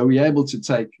 So we're able to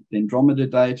take dendrometer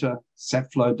data,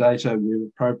 sap flow data where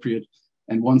appropriate,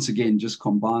 and once again, just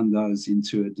combine those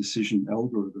into a decision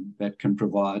algorithm that can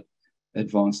provide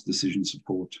advanced decision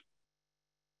support.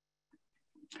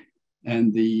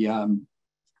 And the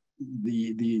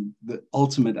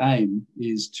ultimate aim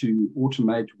is to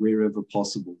automate wherever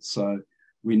possible. So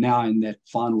we're now in that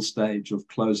final stage of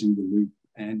closing the loop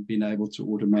and being able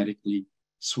to automatically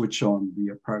switch on the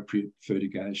appropriate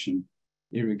fertigation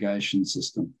irrigation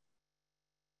system.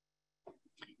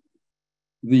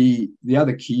 The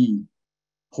other key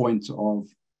point of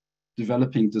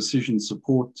developing decision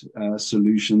support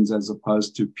solutions as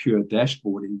opposed to pure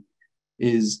dashboarding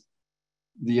is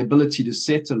the ability to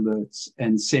set alerts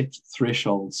and set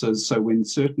thresholds. So when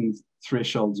certain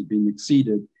thresholds have been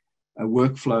exceeded, a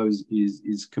workflow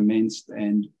is commenced,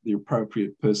 and the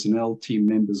appropriate personnel team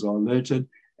members are alerted,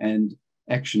 and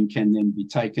action can then be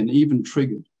taken, even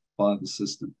triggered by the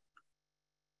system.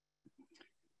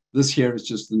 This here is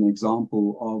just an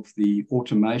example of the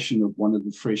automation of one of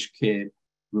the fresh care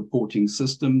reporting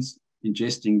systems,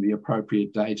 ingesting the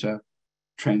appropriate data,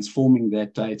 transforming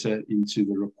that data into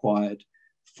the required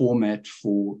format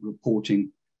for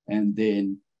reporting, and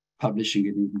then publishing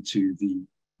it into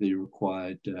the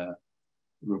required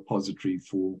repository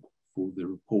for the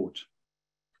report.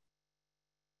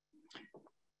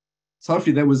 So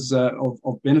hopefully that was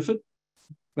of benefit.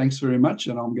 Thanks very much,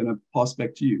 and I'm going to pass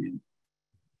back to you, Ian.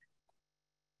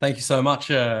 Thank you so much.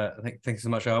 Thank you so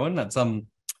much, Owen. That's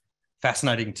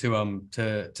fascinating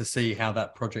to see how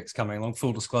that project's coming along.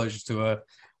 Full disclosures to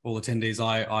all attendees,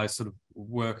 I sort of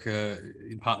work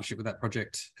in partnership with that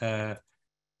project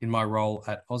in my role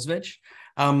at AusVeg.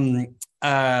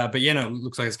 But yeah, no, it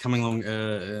looks like it's coming along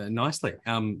nicely.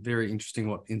 Very interesting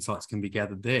what insights can be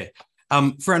gathered there.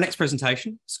 For our next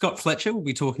presentation, Scott Fletcher will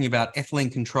be talking about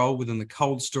ethylene control within the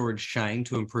cold storage chain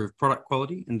to improve product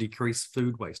quality and decrease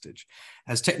food wastage.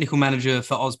 As technical manager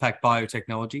for AUSPAC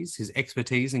Biotechnologies, his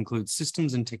expertise includes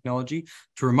systems and technology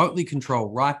to remotely control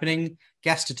ripening,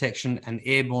 gas detection, and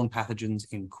airborne pathogens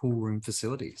in cool room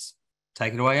facilities.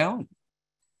 Take it away, Alan.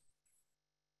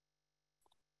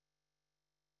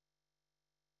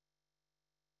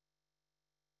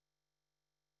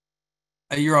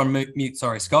 You're on mute,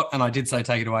 sorry, Scott. And I did say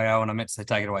take it away, Owen. I meant to say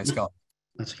take it away, Scott.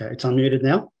 That's okay. It's unmuted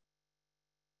now.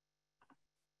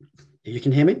 You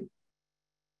can hear me?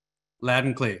 Loud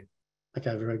and clear.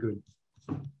 Okay, very good.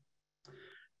 All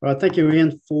right, thank you,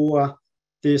 Ian, for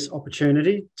this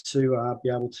opportunity to be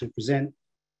able to present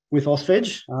with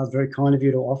AUSVEG. Very kind of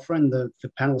you to offer, and the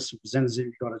panelists and presenters that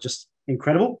you've got are just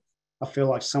incredible. I feel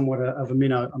like somewhat of a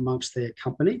minnow amongst their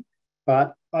company.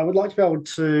 But I would like to be able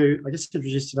to, I guess,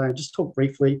 introduce today and just talk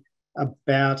briefly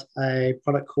about a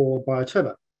product called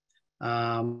Bioturbo,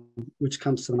 which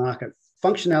comes to the market.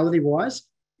 Functionality-wise,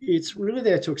 it's really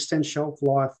there to extend shelf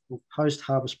life of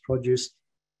post-harvest produce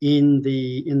in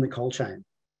the cold chain.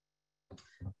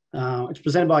 It's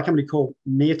presented by a company called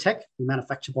Incitec, who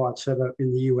manufacture Bioturbo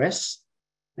in the US.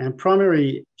 And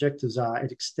primary objectives are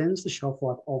it extends the shelf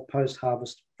life of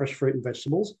post-harvest fresh fruit and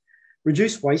vegetables,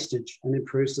 reduce wastage and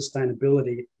improve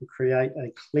sustainability, and create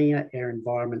a cleaner air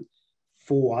environment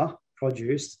for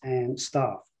produce and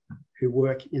staff who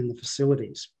work in the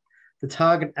facilities. The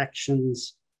target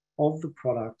actions of the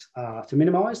product are to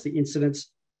minimise the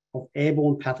incidence of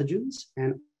airborne pathogens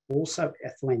and also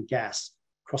ethylene gas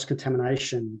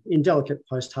cross-contamination in delicate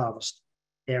post-harvest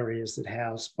areas that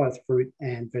house both fruit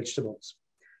and vegetables.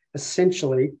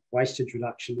 Essentially, wastage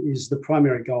reduction is the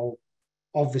primary goal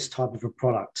of this type of a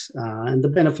product. And the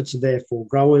benefits are there for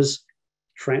growers,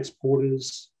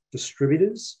 transporters,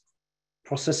 distributors,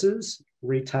 processors,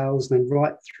 retailers, and then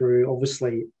right through,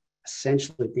 obviously,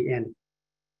 essentially at the end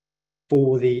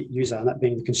for the user, and that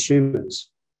being the consumers.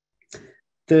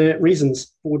 The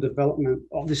reasons for development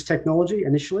of this technology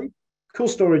initially, cool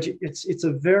storage, it's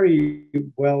a very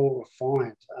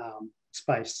well-refined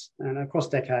space, and across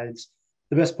decades,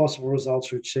 the best possible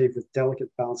results are achieved with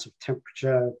delicate balance of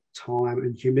temperature, time,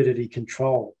 and humidity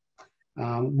control.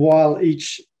 While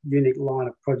each unique line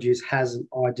of produce has an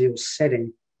ideal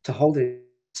setting to hold it,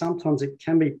 sometimes it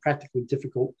can be practically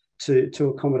difficult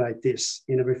to accommodate this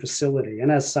in every facility.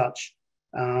 And as such,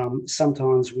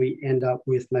 sometimes we end up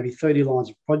with maybe 30 lines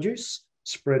of produce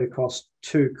spread across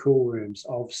 2 cool rooms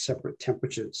of separate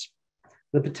temperatures.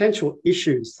 The potential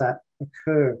issues that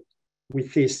occur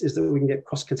with this is that we can get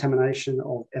cross-contamination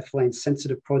of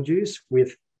ethylene-sensitive produce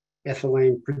with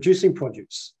ethylene-producing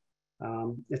produce.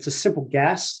 It's a simple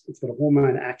gas, it's got a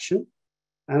hormone action,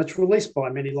 and it's released by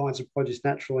many lines of produce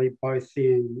naturally, both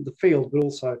in the field but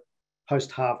also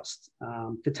post-harvest.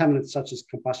 Contaminants such as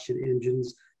combustion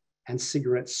engines and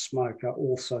cigarette smoke are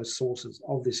also sources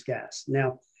of this gas.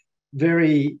 Now,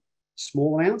 very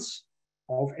small amounts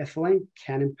of ethylene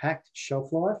can impact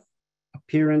shelf life,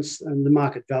 appearance, and the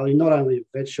market value, not only of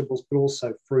vegetables, but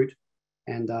also fruit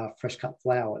and fresh cut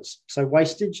flowers. So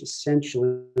wastage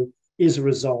essentially is a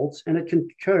result, and it can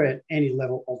occur at any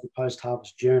level of the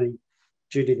post-harvest journey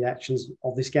due to the actions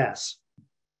of this gas.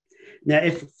 Now,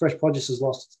 if fresh produce has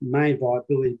lost its main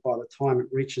viability by the time it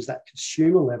reaches that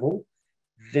consumer level,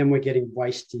 then we're getting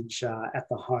wastage at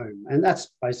the home. And that's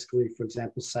basically, for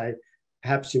example, say,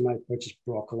 perhaps you may purchase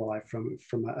broccoli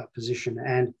from a position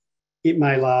and it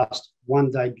may last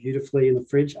 1 day beautifully in the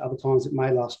fridge. Other times it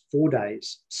may last 4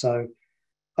 days. So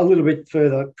a little bit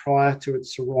further prior to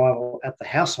its arrival at the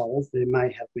household, there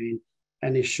may have been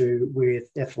an issue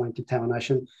with ethylene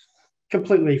contamination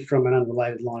completely from an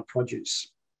unrelated line of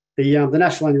produce. The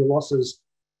national annual losses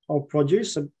of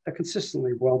produce are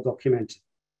consistently well documented.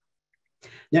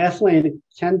 Now, ethylene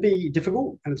can be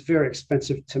difficult and it's very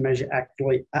expensive to measure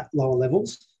accurately at lower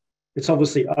levels. It's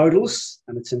obviously odorless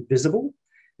and it's invisible.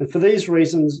 And for these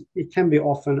reasons, it can be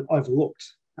often overlooked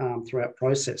throughout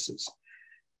processes.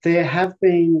 There have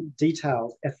been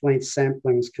detailed ethylene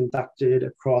samplings conducted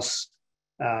across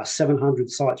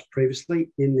 700 sites previously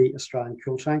in the Australian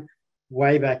cool chain,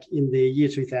 way back in the year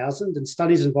 2000, and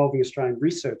studies involving Australian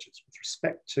researchers with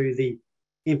respect to the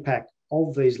impact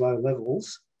of these low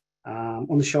levels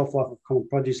on the shelf life of common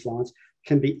produce lines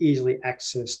can be easily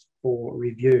accessed for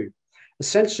review.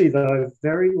 Essentially, though,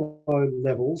 very low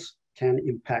levels can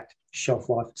impact shelf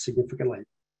life significantly.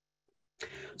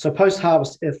 So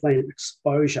post-harvest ethylene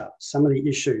exposure, some of the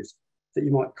issues that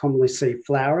you might commonly see: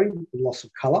 flowering, loss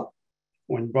of colour,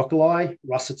 or in broccoli,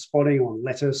 russet spotting on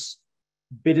lettuce,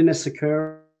 bitterness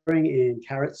occurring in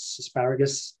carrots,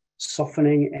 asparagus,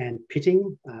 softening and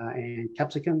pitting in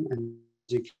capsicum and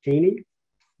zucchini,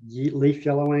 leaf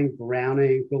yellowing,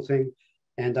 browning, wilting,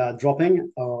 and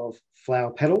dropping of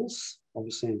flower petals,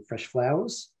 obviously in fresh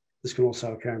flowers. This can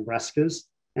also occur in brassicas,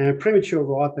 and premature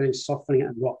ripening, softening,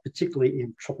 and rot, particularly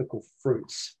in tropical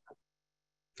fruits.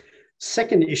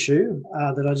 Second issue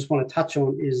that I just want to touch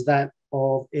on is that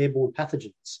of airborne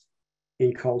pathogens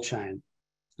in cold chain.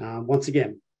 Once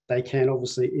again, they can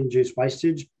obviously induce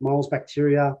wastage. Moles,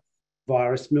 bacteria,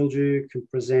 virus mildew can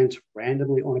present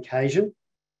randomly on occasion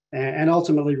and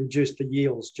ultimately reduce the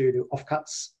yields due to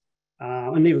offcuts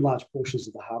and even large portions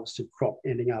of the harvested crop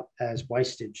ending up as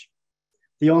wastage.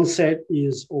 The onset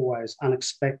is always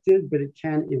unexpected, but it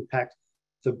can impact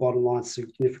the bottom line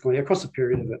significantly across a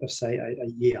period of say, a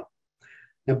year.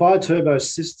 Now, bioturbo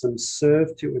systems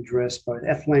serve to address both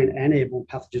ethylene and airborne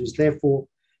pathogens, therefore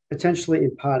potentially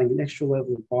imparting an extra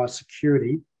level of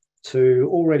biosecurity to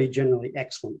already generally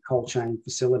excellent cold chain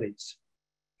facilities.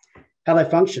 How they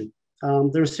function.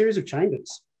 There are a series of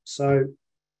chambers. So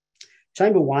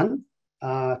chamber one,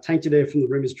 tainted air from the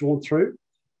room is drawn through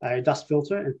a dust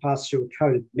filter and passed through a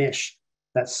coated mesh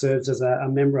that serves as a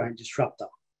membrane disruptor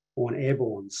on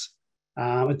airbornes.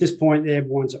 At this point, the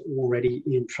airbornes are already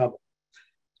in trouble.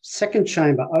 Second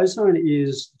chamber, ozone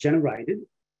is generated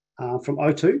from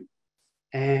O2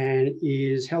 and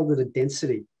is held at a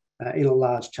density in a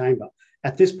large chamber.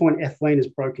 At this point, ethylene is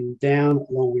broken down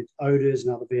along with odors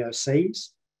and other VOCs,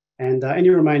 and any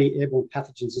remaining airborne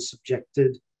pathogens are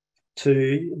subjected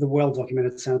to the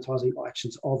well-documented sanitizing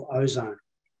actions of ozone.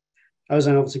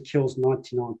 Ozone obviously kills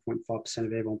 99.5%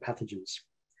 of airborne pathogens.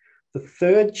 The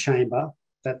third chamber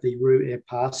that the roux air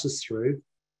passes through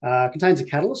contains a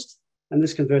catalyst, and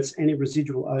this converts any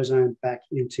residual ozone back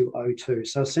into O2,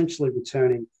 so essentially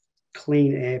returning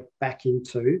clean air back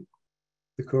into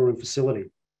the cool room facility.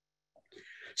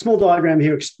 Small diagram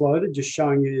here exploded, just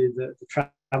showing you the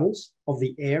travels of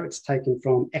the air. It's taken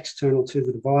from external to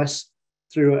the device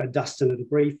through a dust and a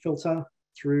debris filter,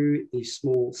 through the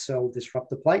small cell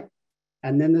disruptor plate.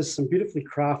 And then there's some beautifully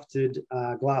crafted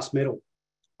glass metal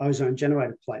ozone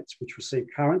generator plates, which receive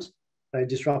current. They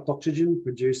disrupt oxygen,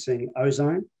 producing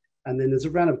ozone. And then there's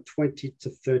around a 20 to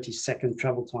 30 second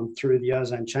travel time through the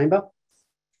ozone chamber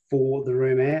for the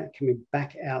room air coming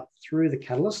back out through the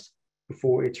catalyst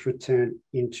before it's returned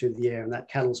into the air. And that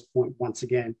catalyst point, once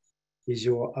again, is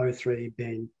your O3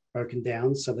 being broken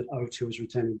down so that O2 is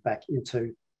returning back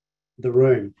into the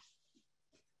room.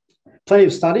 Plenty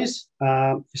of studies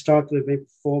historically have been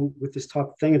performed with this type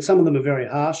of thing, and some of them are very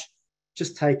harsh,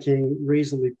 just taking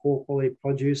reasonably poor quality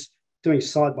produce, doing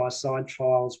side-by-side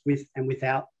trials with and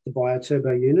without the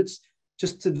bioturbo units,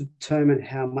 just to determine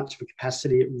how much of a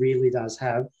capacity it really does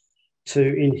have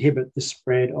to inhibit the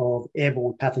spread of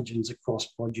airborne pathogens across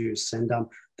produce. And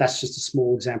that's just a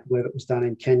small example where it was done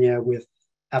in Kenya with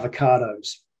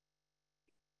avocados.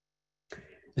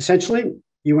 Essentially,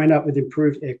 you end up with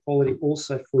improved air quality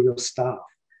also for your staff.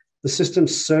 The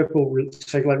systems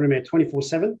circulate room air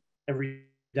 24/7 every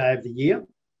day of the year.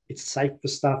 It's safe for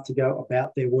staff to go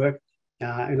about their work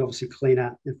and obviously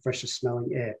cleaner and fresher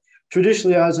smelling air.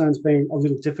 Traditionally, ozone's been a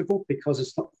little difficult because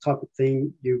it's not the type of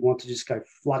thing you want to just go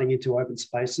flooding into open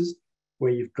spaces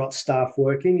where you've got staff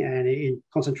working, and in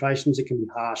concentrations, it can be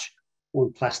harsh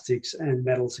on plastics and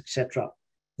metals, etc.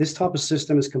 This type of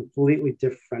system is completely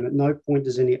different. At no point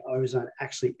does any ozone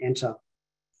actually enter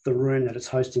the room that it's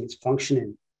hosting its function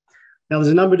in. Now, there's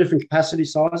a number of different capacity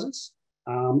sizes.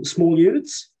 Small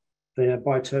units, they're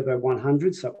Bioturbo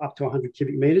 100, so up to 100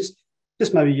 cubic meters.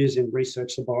 This may be used in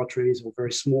research laboratories or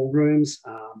very small rooms.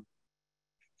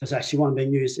 There's actually one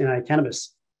being used in a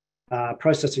cannabis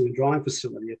processing and drying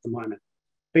facility at the moment.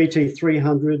 BT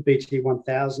 300, BT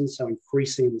 1000, so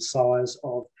increasing the size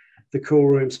of the cool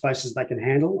room spaces they can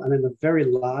handle. And then the very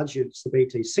large units, the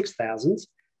BT 6000s,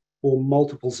 or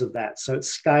multiples of that. So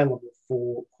it's scalable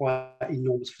for quite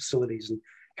enormous facilities. And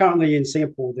currently in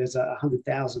Singapore, there's a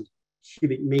 100,000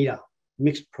 cubic meter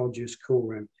mixed produce cool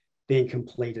room being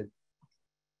completed.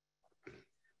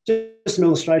 Just some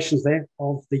illustrations there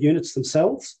of the units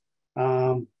themselves.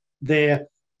 They're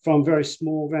from very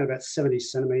small, around about 70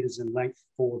 centimetres in length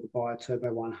for the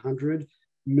Bioturbo 100,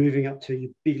 moving up to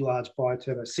your big, large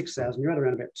Bioturbo 6000. You're at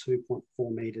around about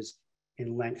 2.4 metres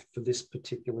in length for this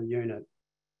particular unit.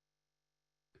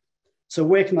 So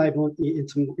where can they be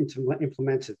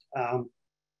implemented?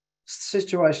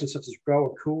 Situations such as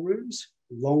grower cool rooms,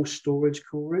 long storage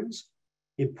cool rooms,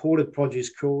 imported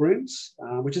produce cool rooms,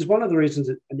 which is one of the reasons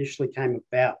it initially came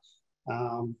about,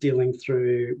 dealing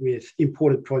with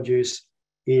imported produce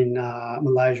in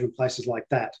Malaysia and places like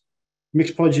that.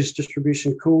 Mixed produce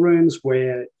distribution cool rooms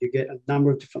where you get a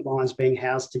number of different lines being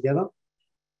housed together,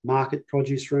 market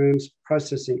produce rooms,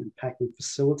 processing and packing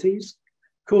facilities,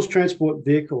 cool transport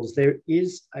vehicles. There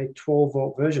is a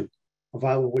 12-volt version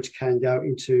available which can go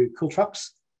into cool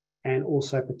trucks and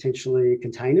also potentially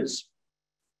containers.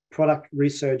 Product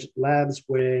research labs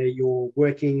where you're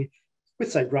working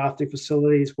with, say, grafting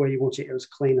facilities where you want your air as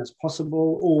clean as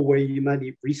possible, or where you may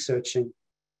be researching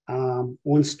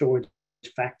on storage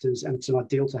factors, and it's an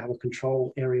ideal to have a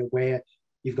control area where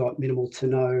you've got minimal to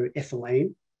no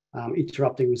ethylene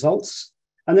interrupting results.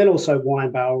 And then also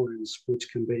wine barrel rooms,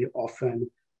 which can be often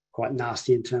quite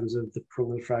nasty in terms of the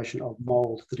proliferation of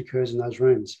mold that occurs in those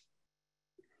rooms.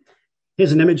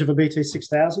 Here's an image of a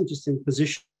BT6000 just in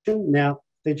position. Now,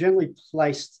 they're generally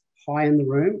placed high in the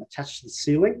room, attached to the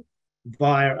ceiling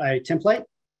via a template,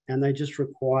 and they just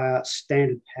require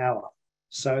standard power.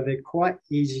 So they're quite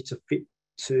easy to fit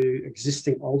to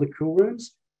existing older cool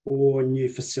rooms or new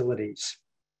facilities.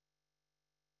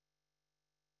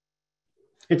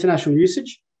 International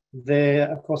usage,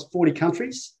 they're across 40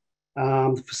 countries.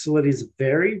 The facilities are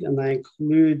varied, and they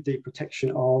include the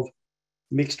protection of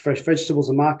mixed fresh vegetables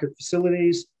and market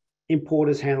facilities,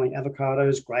 importers handling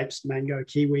avocados, grapes, mango,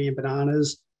 kiwi, and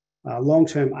bananas,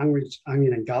 long-term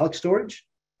onion and garlic storage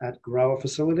at grower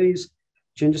facilities,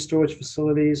 ginger storage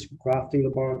facilities, grafting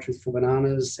laboratories for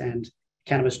bananas, and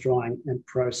cannabis drying and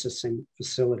processing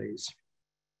facilities.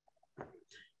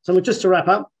 So look, just to wrap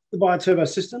up, the bioturbo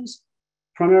systems,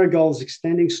 primary goal is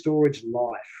extending storage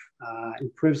life,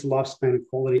 improves the lifespan and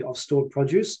quality of stored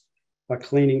produce by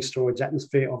cleaning storage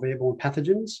atmosphere of airborne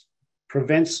pathogens,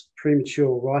 prevents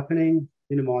premature ripening,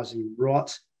 minimizing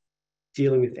rot,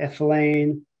 dealing with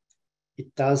ethylene.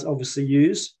 It does obviously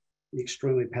use the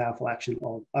extremely powerful action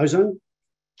of ozone,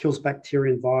 kills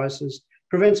bacteria and viruses,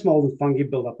 prevents mold and fungi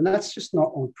buildup. And that's just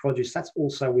not on produce, that's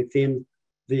also within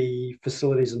the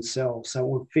facilities themselves. So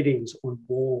on fittings, on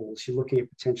walls, you're looking at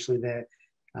potentially there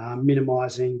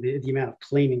minimizing the amount of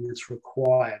cleaning that's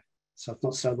required. So it's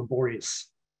not so laborious.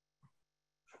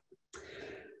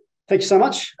 Thank you so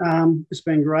much. It's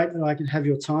been great that I could have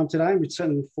your time today. We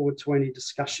certainly look forward to any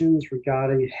discussions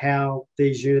regarding how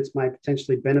these units may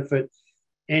potentially benefit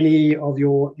any of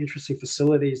your interesting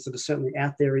facilities that are certainly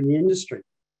out there in the industry.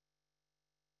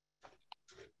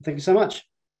 Thank you so much.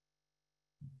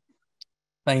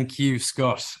 Thank you,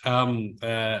 Scott.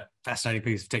 Fascinating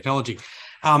piece of technology.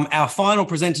 Our final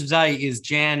presenter today is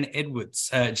Jan Edwards.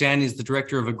 Jan is the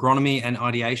Director of Agronomy and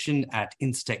Ideation at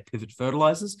Incitec Pivot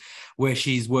Fertilisers, where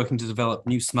she's working to develop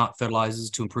new smart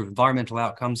fertilisers to improve environmental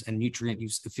outcomes and nutrient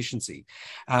use efficiency.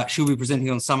 She'll be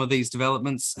presenting on some of these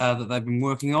developments that they've been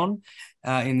working on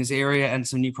in this area and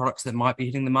some new products that might be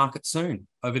hitting the market soon.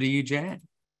 Over to you, Jan.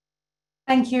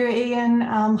 Thank you, Ian.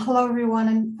 Hello,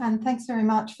 everyone, and thanks very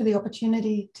much for the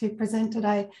opportunity to present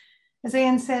today. As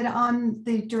Ian said, I'm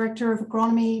the Director of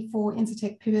Agronomy for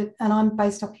Incitec Pivot, and I'm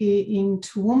based up here in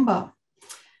Toowoomba.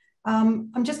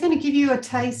 I'm just going to give you a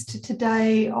taste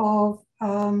today of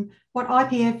what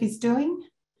IPF is doing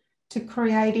to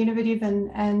create innovative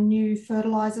and new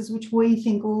fertilisers, which we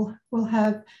think will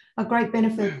have a great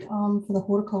benefit for the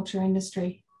horticulture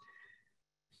industry.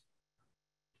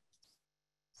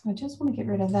 So I just want to get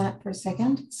rid of that for a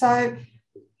second. So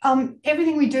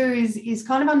everything we do is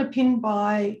kind of underpinned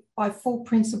by 4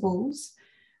 principles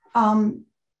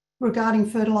regarding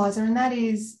fertiliser, and that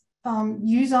is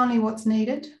use only what's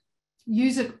needed,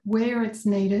 use it where it's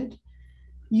needed,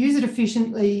 use it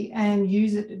efficiently, and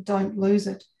use it, don't lose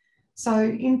it. So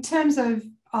in terms of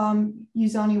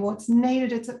use only what's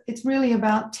needed, it's really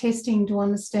about testing to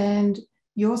understand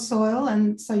your soil,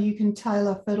 and so you can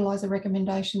tailor fertiliser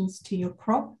recommendations to your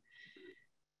crop.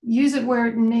 Use it where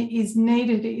it is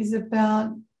needed is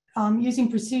about using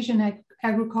precision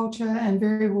agriculture and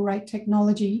variable rate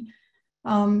technology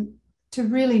to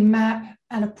really map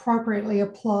and appropriately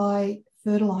apply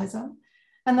fertiliser.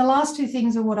 And the last 2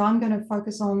 things are what I'm going to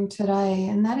focus on today,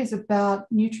 and that is about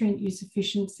nutrient use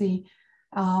efficiency.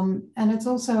 And it's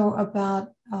also about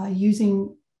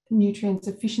using nutrients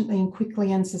efficiently and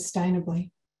quickly and sustainably.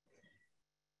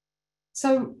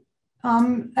 So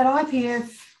at IPF,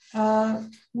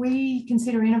 we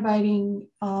consider innovating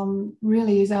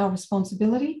really is our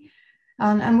responsibility.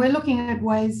 And we're looking at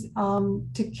ways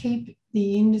to keep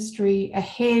the industry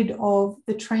ahead of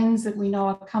the trends that we know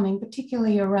are coming,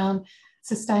 particularly around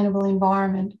sustainable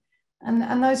environment.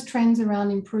 And those trends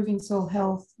around improving soil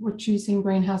health, reducing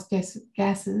greenhouse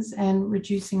gases, and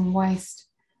reducing waste.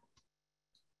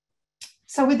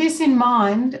 So with this in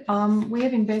mind, we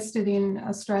have invested in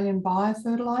Australian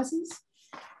biofertilisers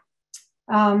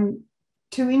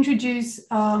to introduce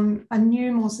a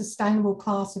new, more sustainable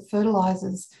class of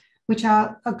fertilisers, which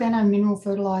are organomineral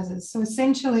fertilisers. So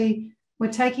essentially,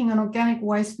 we're taking an organic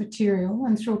waste material,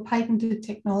 and through a patented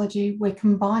technology, we're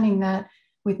combining that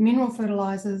with mineral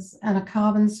fertilisers and a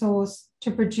carbon source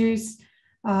to produce,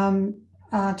 to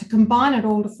combine it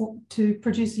all to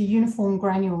produce a uniform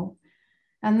granule.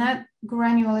 And that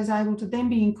granule is able to then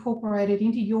be incorporated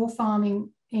into your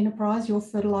farming enterprise, your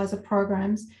fertiliser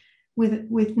programs,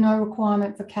 with no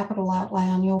requirement for capital outlay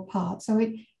on your part. So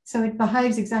it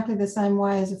behaves exactly the same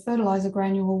way as a fertiliser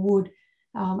granule would,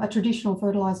 a traditional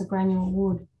fertiliser granule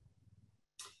would.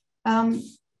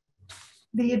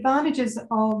 The advantages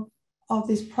of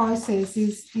this process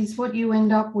is what you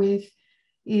end up with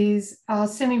is a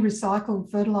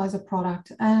semi-recycled fertilizer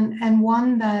product, and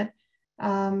one that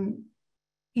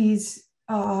is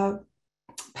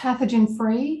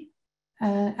pathogen-free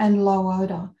and low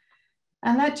odor.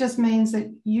 And that just means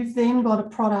that you've then got a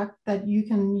product that you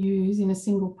can use in a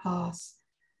single pass.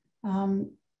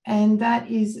 And that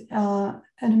is an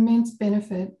immense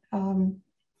benefit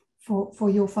for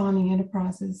your farming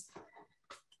enterprises.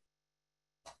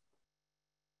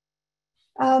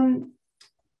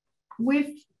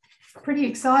 We're pretty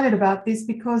excited about this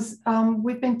because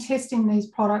we've been testing these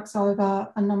products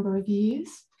over a number of years.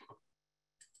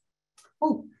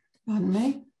 Oh, pardon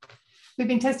me. We've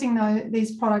been testing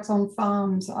these products on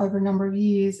farms over a number of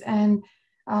years, and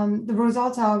the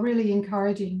results are really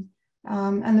encouraging.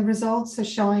 And the results are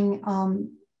showing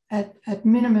at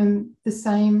minimum the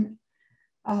same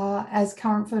as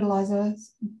current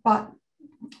fertilizers, but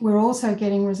we're also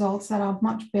getting results that are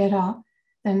much better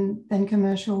than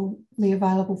commercially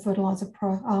available fertilizer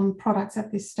products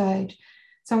at this stage.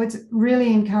 So it's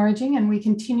really encouraging, and we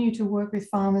continue to work with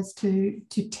farmers to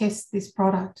test this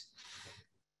product.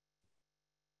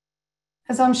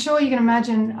 As I'm sure you can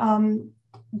imagine,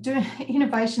 doing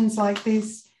innovations like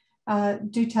this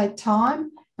do take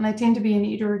time, and they tend to be an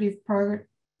iterative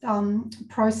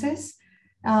process.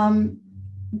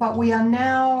 But we are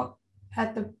now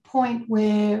at the point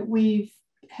where we've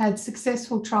had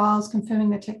successful trials confirming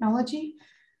the technology.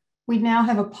 We now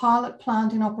have a pilot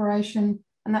plant in operation,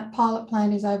 and that pilot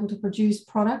plant is able to produce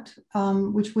product,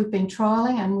 which we've been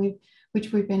trialling and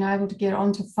which we've been able to get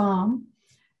onto farm.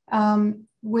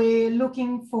 We're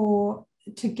looking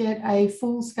to get a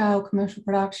full-scale commercial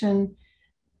production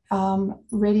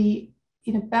ready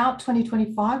in about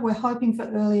 2025. We're hoping for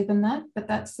earlier than that, but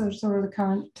that's sort of the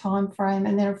current time frame,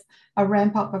 and then a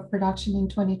ramp up of production in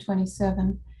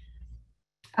 2027.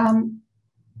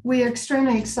 We are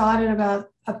extremely excited about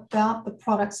the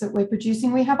products that we're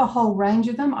producing. We have a whole range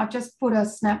of them. I've just put a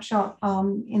snapshot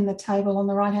in the table on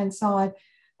the right-hand side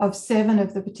of 7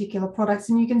 of the particular products,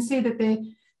 and you can see that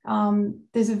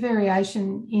there's a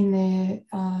variation in their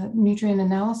nutrient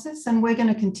analysis, and we're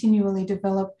going to continually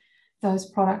develop those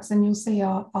products, and you'll see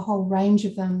a whole range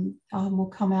of them will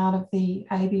come out of the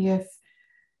ABF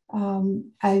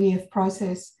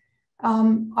process.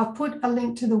 I've put a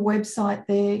link to the website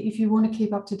there if you want to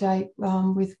keep up to date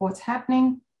with what's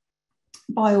happening,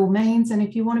 by all means. And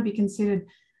if you want to be considered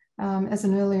as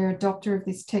an earlier adopter of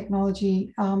this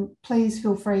technology, please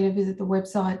feel free to visit the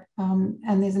website,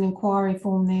 and there's an inquiry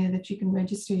form there that you can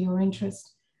register your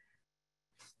interest.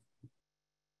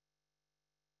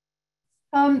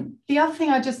 The other thing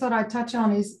I just thought I'd touch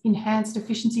on is enhanced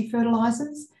efficiency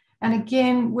fertilizers. And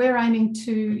again, we're aiming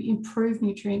to improve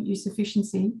nutrient use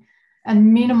efficiency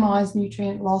and minimize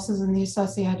nutrient losses and the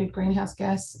associated greenhouse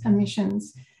gas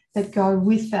emissions that go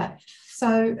with that.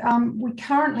 So we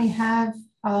currently have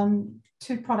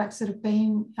 2 products that have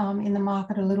been in the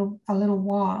market a little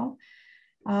while,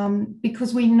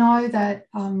 because we know that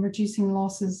reducing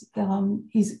losses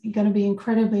is going to be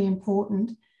incredibly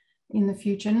important in the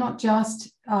future, not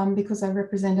just because they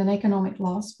represent an economic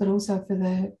loss, but also for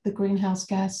the greenhouse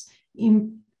gas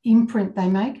imprint they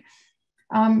make.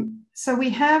 So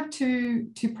we have two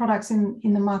products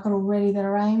in the market already that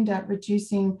are aimed at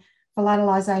reducing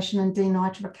volatilization and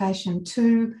denitrification,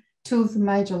 two of the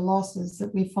major losses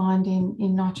that we find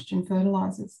in nitrogen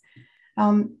fertilizers.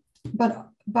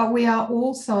 But we are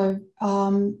also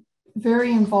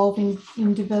very involved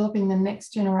in developing the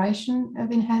next generation of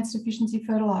enhanced efficiency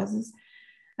fertilizers.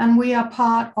 And we are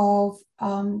part of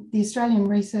the Australian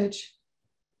Research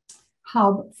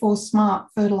Hub for Smart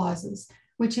Fertilizers,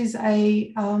 which is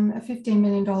a $15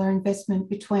 million investment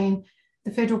between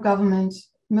the federal government,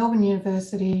 Melbourne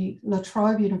University, La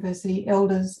Trobe University,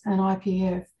 Elders, and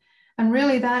IPF. And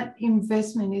really that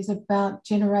investment is about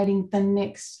generating the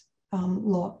next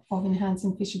lot of enhanced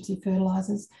efficiency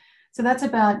fertilizers. So that's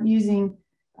about using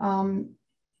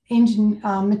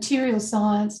material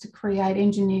science to create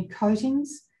engineered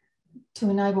coatings to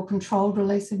enable controlled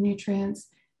release of nutrients.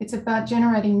 It's about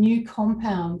generating new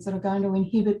compounds that are going to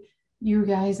inhibit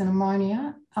uregase and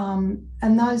ammonia.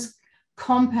 And those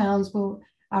compounds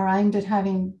are aimed at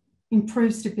having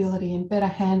improved stability and better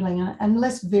handling and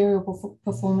less variable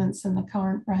performance than the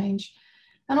current range.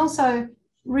 And also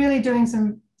really doing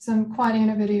some quite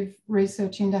innovative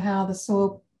research into how the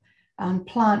soil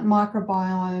plant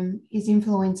microbiome is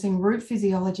influencing root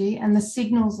physiology and the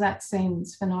signals that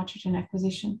sends for nitrogen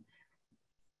acquisition.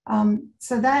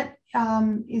 So that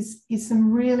is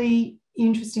some really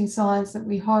interesting science that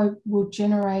we hope will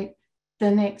generate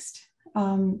the next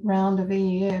round of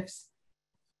EEFs.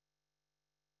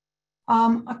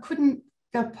 I couldn't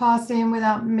go past them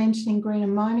without mentioning green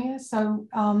ammonia. So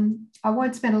I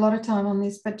won't spend a lot of time on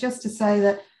this, but just to say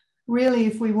that really,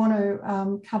 if we want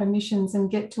to cut emissions and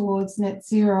get towards net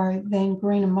zero, then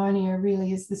green ammonia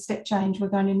really is the step change we're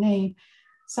going to need.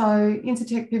 So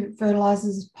Incitec Pivot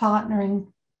Fertilisers is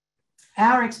partnering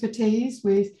our expertise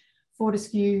with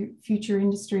Fortescue Future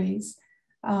Industries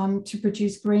to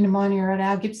produce green ammonia at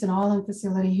our Gibson Island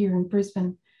facility here in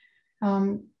Brisbane.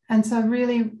 And so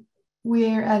really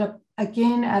we're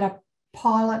again at a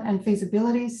pilot and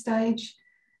feasibility stage.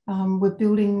 We're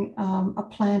building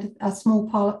a small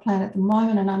pilot plant at the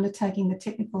moment and undertaking the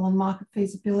technical and market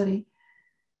feasibility.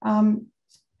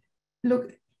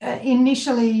 Look,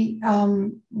 initially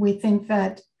we think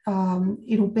that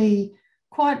it'll be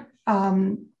quite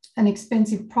an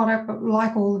expensive product, but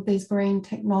like all of these green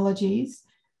technologies,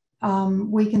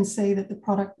 we can see that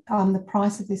the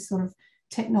price of this sort of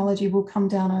technology will come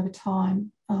down over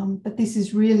time. But this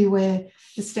is really where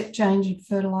the step change in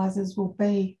fertilisers will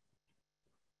be.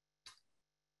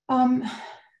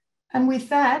 And with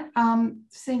that,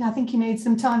 seeing I think you need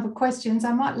some time for questions,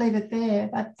 I might leave it there.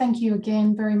 But thank you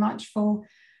again very much for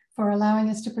allowing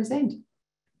us to present.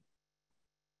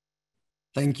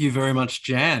 Thank you very much,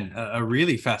 Jan. A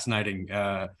really fascinating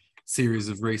series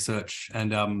of research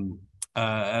and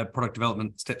product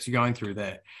development steps you're going through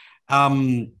there.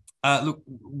 Look,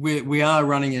 we are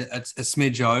running a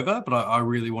smidge over, but I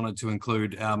really wanted to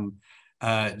include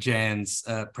Jan's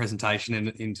presentation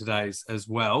in today's as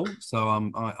well. So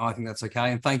I think that's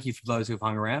okay. And thank you for those who have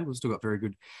hung around. We've still got very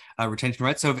good retention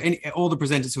rates. So if all the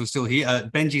presenters who are still here,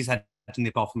 Benji's had to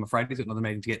nip off, I'm afraid. He's got another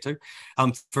meeting to get to.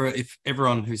 If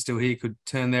everyone who's still here could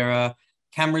turn their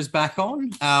cameras back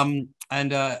on.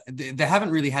 They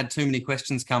haven't really had too many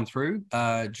questions come through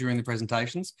during the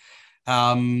presentations.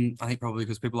 I think probably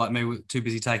because people like me were too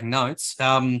busy taking notes.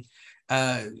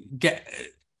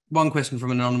 One question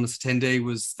from an anonymous attendee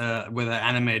was whether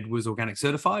Animed was organic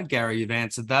certified. Gary, you've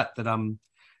answered that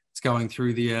it's going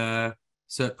through the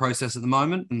cert process at the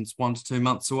moment and it's 1 to 2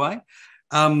 months away.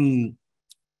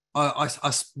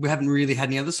 We haven't really had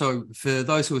any others. So for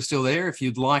those who are still there, if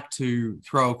you'd like to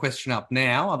throw a question up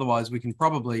now, otherwise we can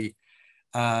probably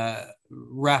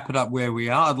wrap it up where we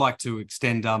are. I'd like to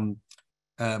extend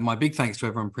my big thanks to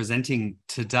everyone presenting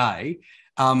today.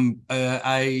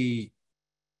 A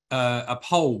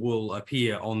poll will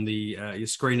appear on your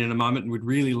screen in a moment, and we'd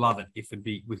really love it if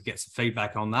we could get some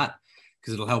feedback on that,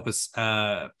 because it'll help us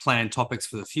plan topics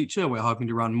for the future. We're hoping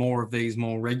to run more of these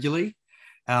more regularly.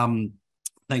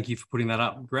 Thank you for putting that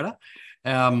up, Greta.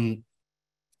 And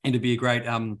it'd be a great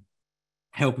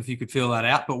help if you could fill that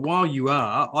out. But while you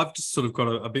are, I've just sort of got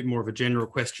a bit more of a general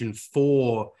question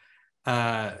for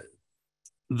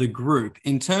the group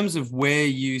in terms of where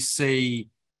you see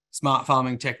smart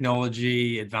farming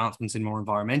technology, advancements in more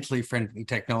environmentally friendly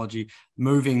technology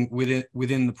moving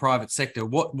within the private sector.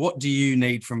 What do you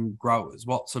need from growers?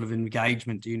 What sort of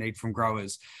engagement do you need from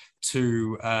growers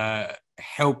to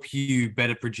help you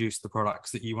better produce the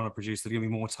products that you want to produce that are going to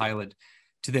be more tailored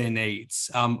to their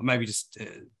needs? Maybe just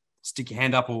stick your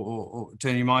hand up or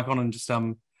turn your mic on and just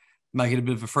make it a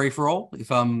bit of a free-for-all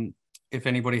if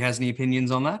anybody has any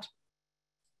opinions on that.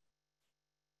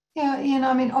 Yeah, Ian,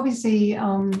 I mean, obviously,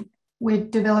 we're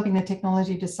developing the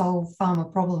technology to solve farmer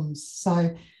problems.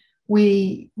 So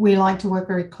we like to work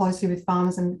very closely with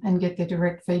farmers and get their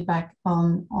direct feedback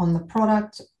on the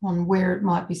product, on where it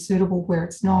might be suitable, where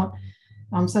it's not,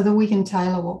 so that we can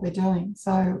tailor what we're doing.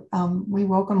 So we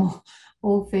welcome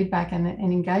all feedback and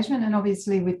engagement. And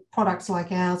obviously with products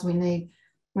like ours, we need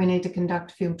to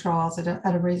conduct field trials at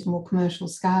a reasonable commercial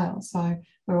scale. So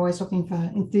we're always looking for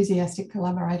enthusiastic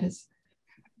collaborators.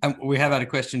 We have had a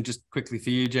question just quickly for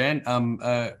you, Jan.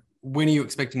 When are you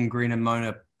expecting green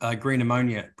ammonia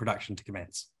production to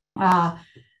commence? That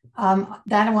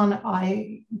one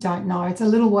I don't know. It's a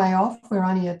little way off. We're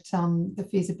only at the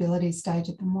feasibility stage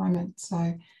at the moment,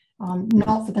 so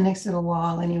not for the next little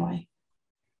while anyway.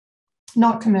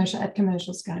 Not at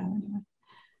commercial scale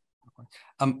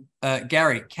anyway.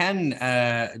 Gary,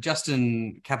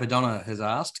 Justin Capadonna has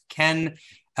asked, can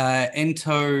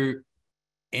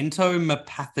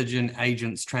entomopathogen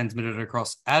agents transmitted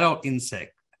across adult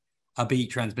insects be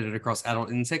transmitted across adult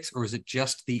insects, or is it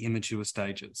just the immature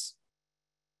stages?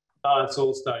 It's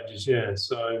all stages, yeah.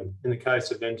 So in the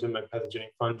case of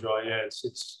entomopathogenic fungi, yeah,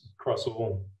 it's across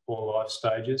all life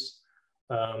stages.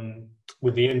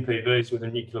 With the NPVs, with the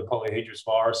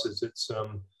nucleopolyhedroviruses,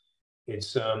 it's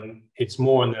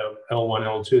more in the L1,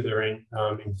 L2 they're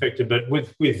infected, but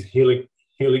with Helicobacter,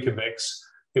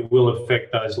 it will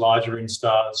affect those larger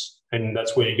instars, and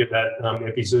that's where you get that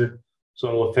epizootic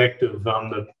effect of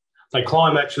they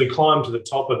actually climb to the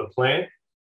top of the plant,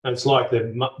 and it's like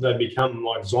they become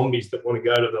like zombies that want to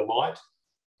go to the light,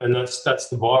 and that's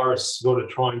the virus sort of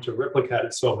trying to replicate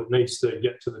itself. It needs to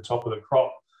get to the top of the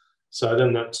crop, so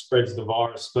then that spreads the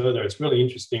virus further. It's really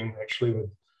interesting actually with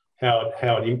how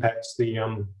it impacts the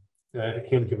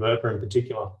Helicobacter in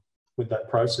particular with that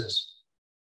process.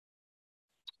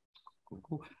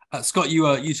 Cool. Scott,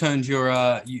 you turned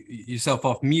yourself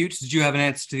off mute. Did you have an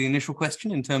answer to the initial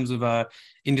question in terms of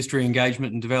industry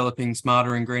engagement and developing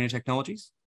smarter and greener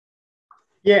technologies?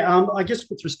 Yeah, I guess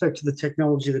with respect to the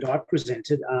technology that I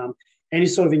presented, any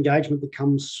sort of engagement that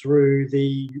comes through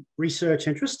the research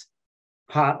interest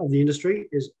part of the industry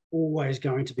is always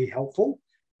going to be helpful.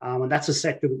 And that's a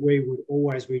sector that we would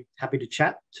always be happy to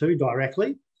chat to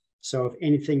directly. So if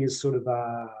anything is sort of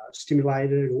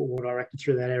stimulated or directed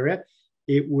through that area,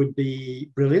 it would be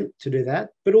brilliant to do that.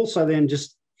 But also then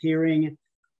just hearing,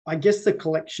 I guess, the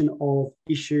collection of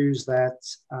issues that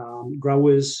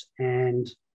growers and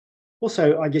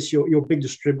also, I guess, your big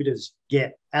distributors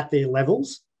get at their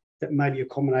levels that may be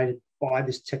accommodated by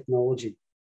this technology.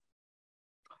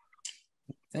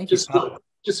 Thank you.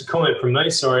 Just a comment from me,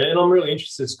 sorry, and I'm really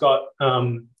interested, Scott,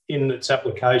 in its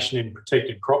application in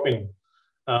protected cropping.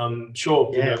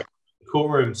 Sure, yeah. Cool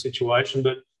room situation,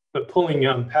 but pulling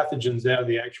pathogens out of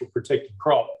the actual protected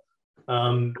crop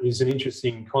is an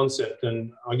interesting concept.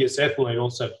 And I guess ethylene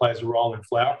also plays a role in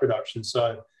flower production.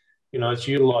 So, its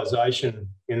utilisation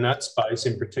in that space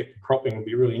in protected cropping would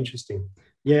be really interesting.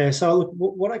 Yeah, so look,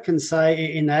 what I can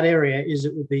say in that area is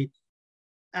it would be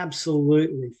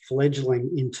absolutely fledgling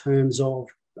in terms of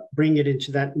bringing it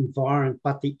into that environment,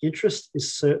 but the interest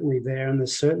is certainly there, and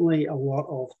there's certainly a lot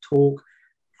of talk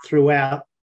throughout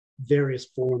various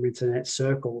forum internet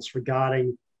circles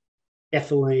regarding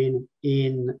ethylene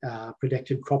in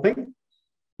protected cropping.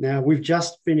 Now, we've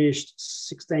just finished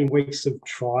 16 weeks of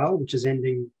trial, which is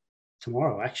ending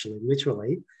tomorrow, actually,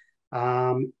 literally,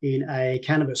 in a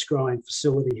cannabis growing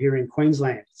facility here in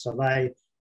Queensland. So they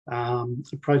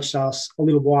approached us a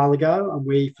little while ago, and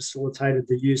we facilitated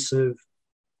the use of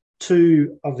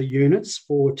 2 of the units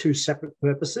for 2 separate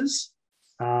purposes.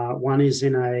 One is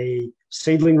in a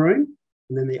seedling room,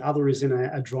 and then the other is in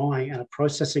a drying and a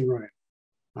processing room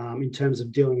in terms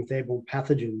of dealing with airborne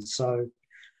pathogens. So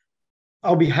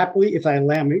I'll be happy if they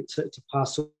allow me to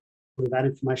pass that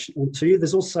information on to you.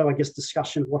 There's also, I guess,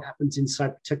 discussion of what happens in, say,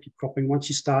 protected cropping once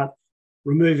you start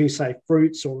removing, say,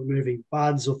 fruits or removing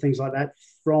buds or things like that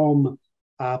from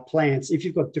plants. If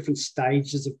you've got different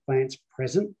stages of plants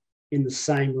present in the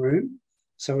same room,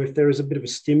 so if there is a bit of a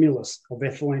stimulus of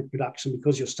ethylene production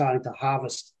because you're starting to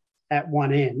harvest at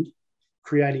one end,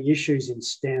 creating issues in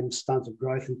stem, stunted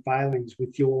growth and failings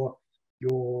with your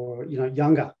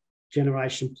younger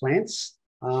generation plants.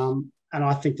 And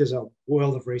I think there's a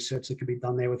world of research that can be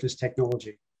done there with this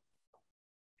technology.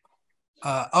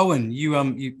 Owen,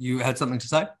 you had something to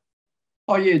say?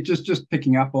 Oh yeah, just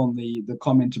picking up on the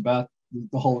comment about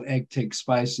the whole ag tech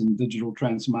space and digital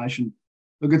transformation.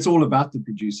 Look, it's all about the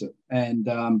producer, and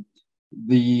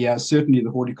certainly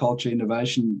the Horticulture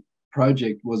Innovation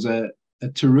Project was a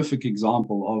terrific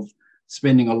example of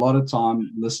spending a lot of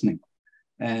time listening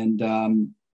and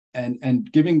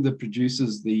giving the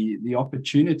producers the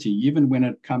opportunity, even when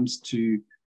it comes to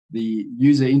the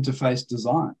user interface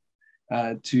design,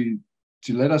 to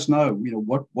let us know,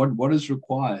 what is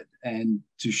required, and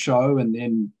to show and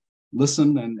then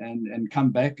listen and come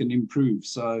back and improve.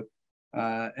 So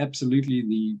absolutely,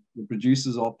 the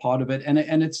producers are part of it, and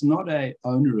it's not a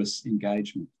onerous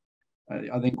engagement.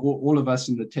 I think all of us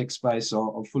in the tech space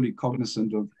are fully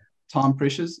cognizant of time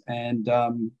pressures, and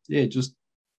just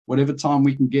whatever time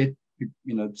we can get,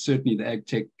 certainly the ag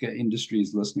tech industry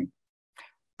is listening.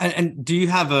 And do you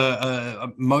have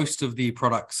most of the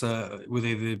products,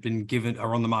 whether they've been given,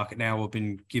 are on the market now or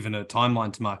been given a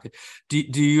timeline to market?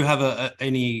 Do you have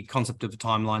any concept of a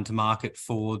timeline to market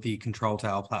for the Control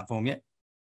Tower platform yet?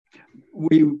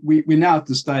 We're now at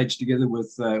the stage, together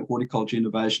with Horticulture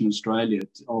Innovation Australia,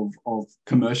 of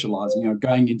commercialising,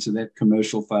 going into that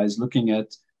commercial phase, looking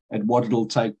at what it'll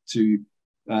take to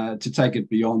take it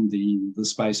beyond the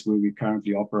space where we're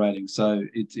currently operating. So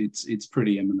it's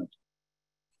pretty imminent.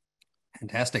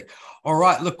 Fantastic. All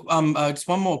right. Look, just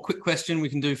one more quick question we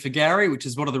can do for Gary, which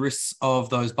is, what are the risks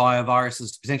of those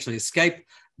bioviruses to potentially escape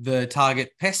the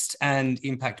target pest and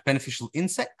impact beneficial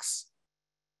insects?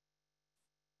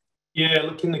 Yeah,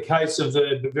 look, in the case of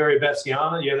the Bavaria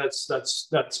bassiana, yeah,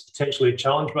 that's potentially a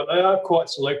challenge, but they are quite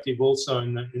selective also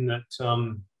in that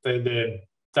they're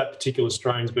that particular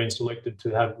strain's been selected to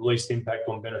have least impact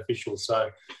on beneficials. So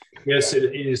yes,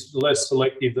 it is less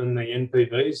selective than the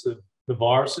NPVs, the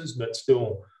viruses, but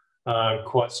still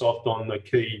quite soft on the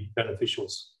key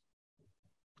beneficials.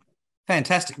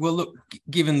 Fantastic. Well, look,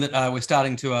 given that we're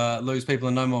starting to lose people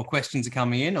and no more questions are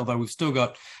coming in, although we've still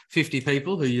got 50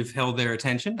 people who you've held their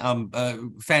attention,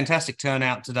 fantastic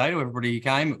turnout today to everybody who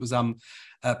came. It was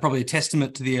probably a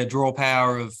testament to the draw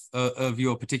power of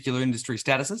your particular industry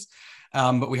statuses.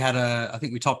 But we had I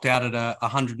think we topped out at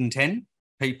 110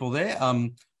 people there.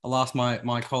 I'll ask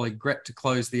my colleague Greta to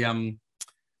close the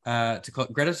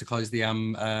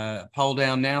poll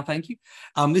down now. Thank you.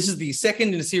 This is the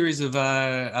second in a series of 3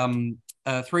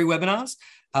 webinars.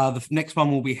 The next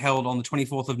one will be held on the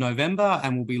 24th of November,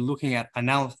 and we'll be looking at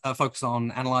focus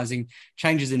on analysing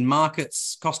changes in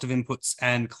markets, cost of inputs,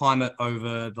 and climate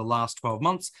over the last 12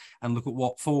 months, and look at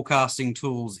what forecasting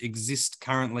tools exist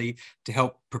currently to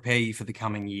help prepare you for the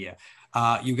coming year.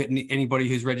 You'll get anybody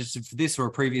who's registered for this or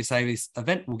a previous AVIS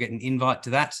event will get an invite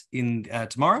to that in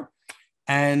tomorrow.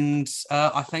 And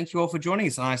I thank you all for joining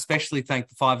us. And I especially thank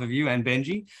the 5 of you and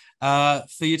Benji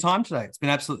for your time today. It's been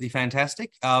absolutely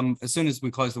fantastic. As soon as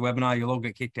we close the webinar, you'll all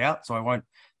get kicked out. So I won't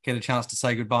get a chance to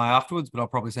say goodbye afterwards, but I'll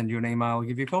probably send you an email or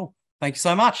give you a call. Thank you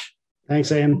so much.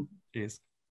 Thanks, Ian. Cheers.